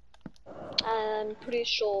 I'm pretty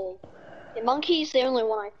sure. The Monkey's the only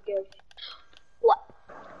one I forgive. What?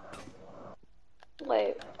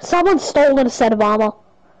 Wait. Someone's stolen a set of armor.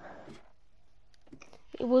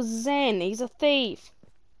 It was Zen. He's a thief.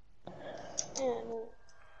 Yeah, no.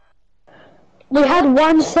 We had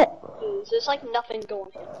one set. There's like nothing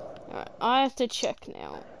going here. Alright, I have to check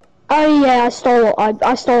now. Oh yeah, I stole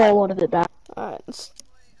a lot of it back. Alright.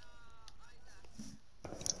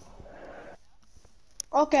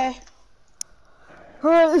 Okay.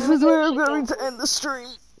 Alright, this is where I'm going to end the stream.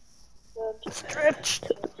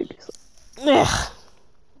 Stretched. Ugh.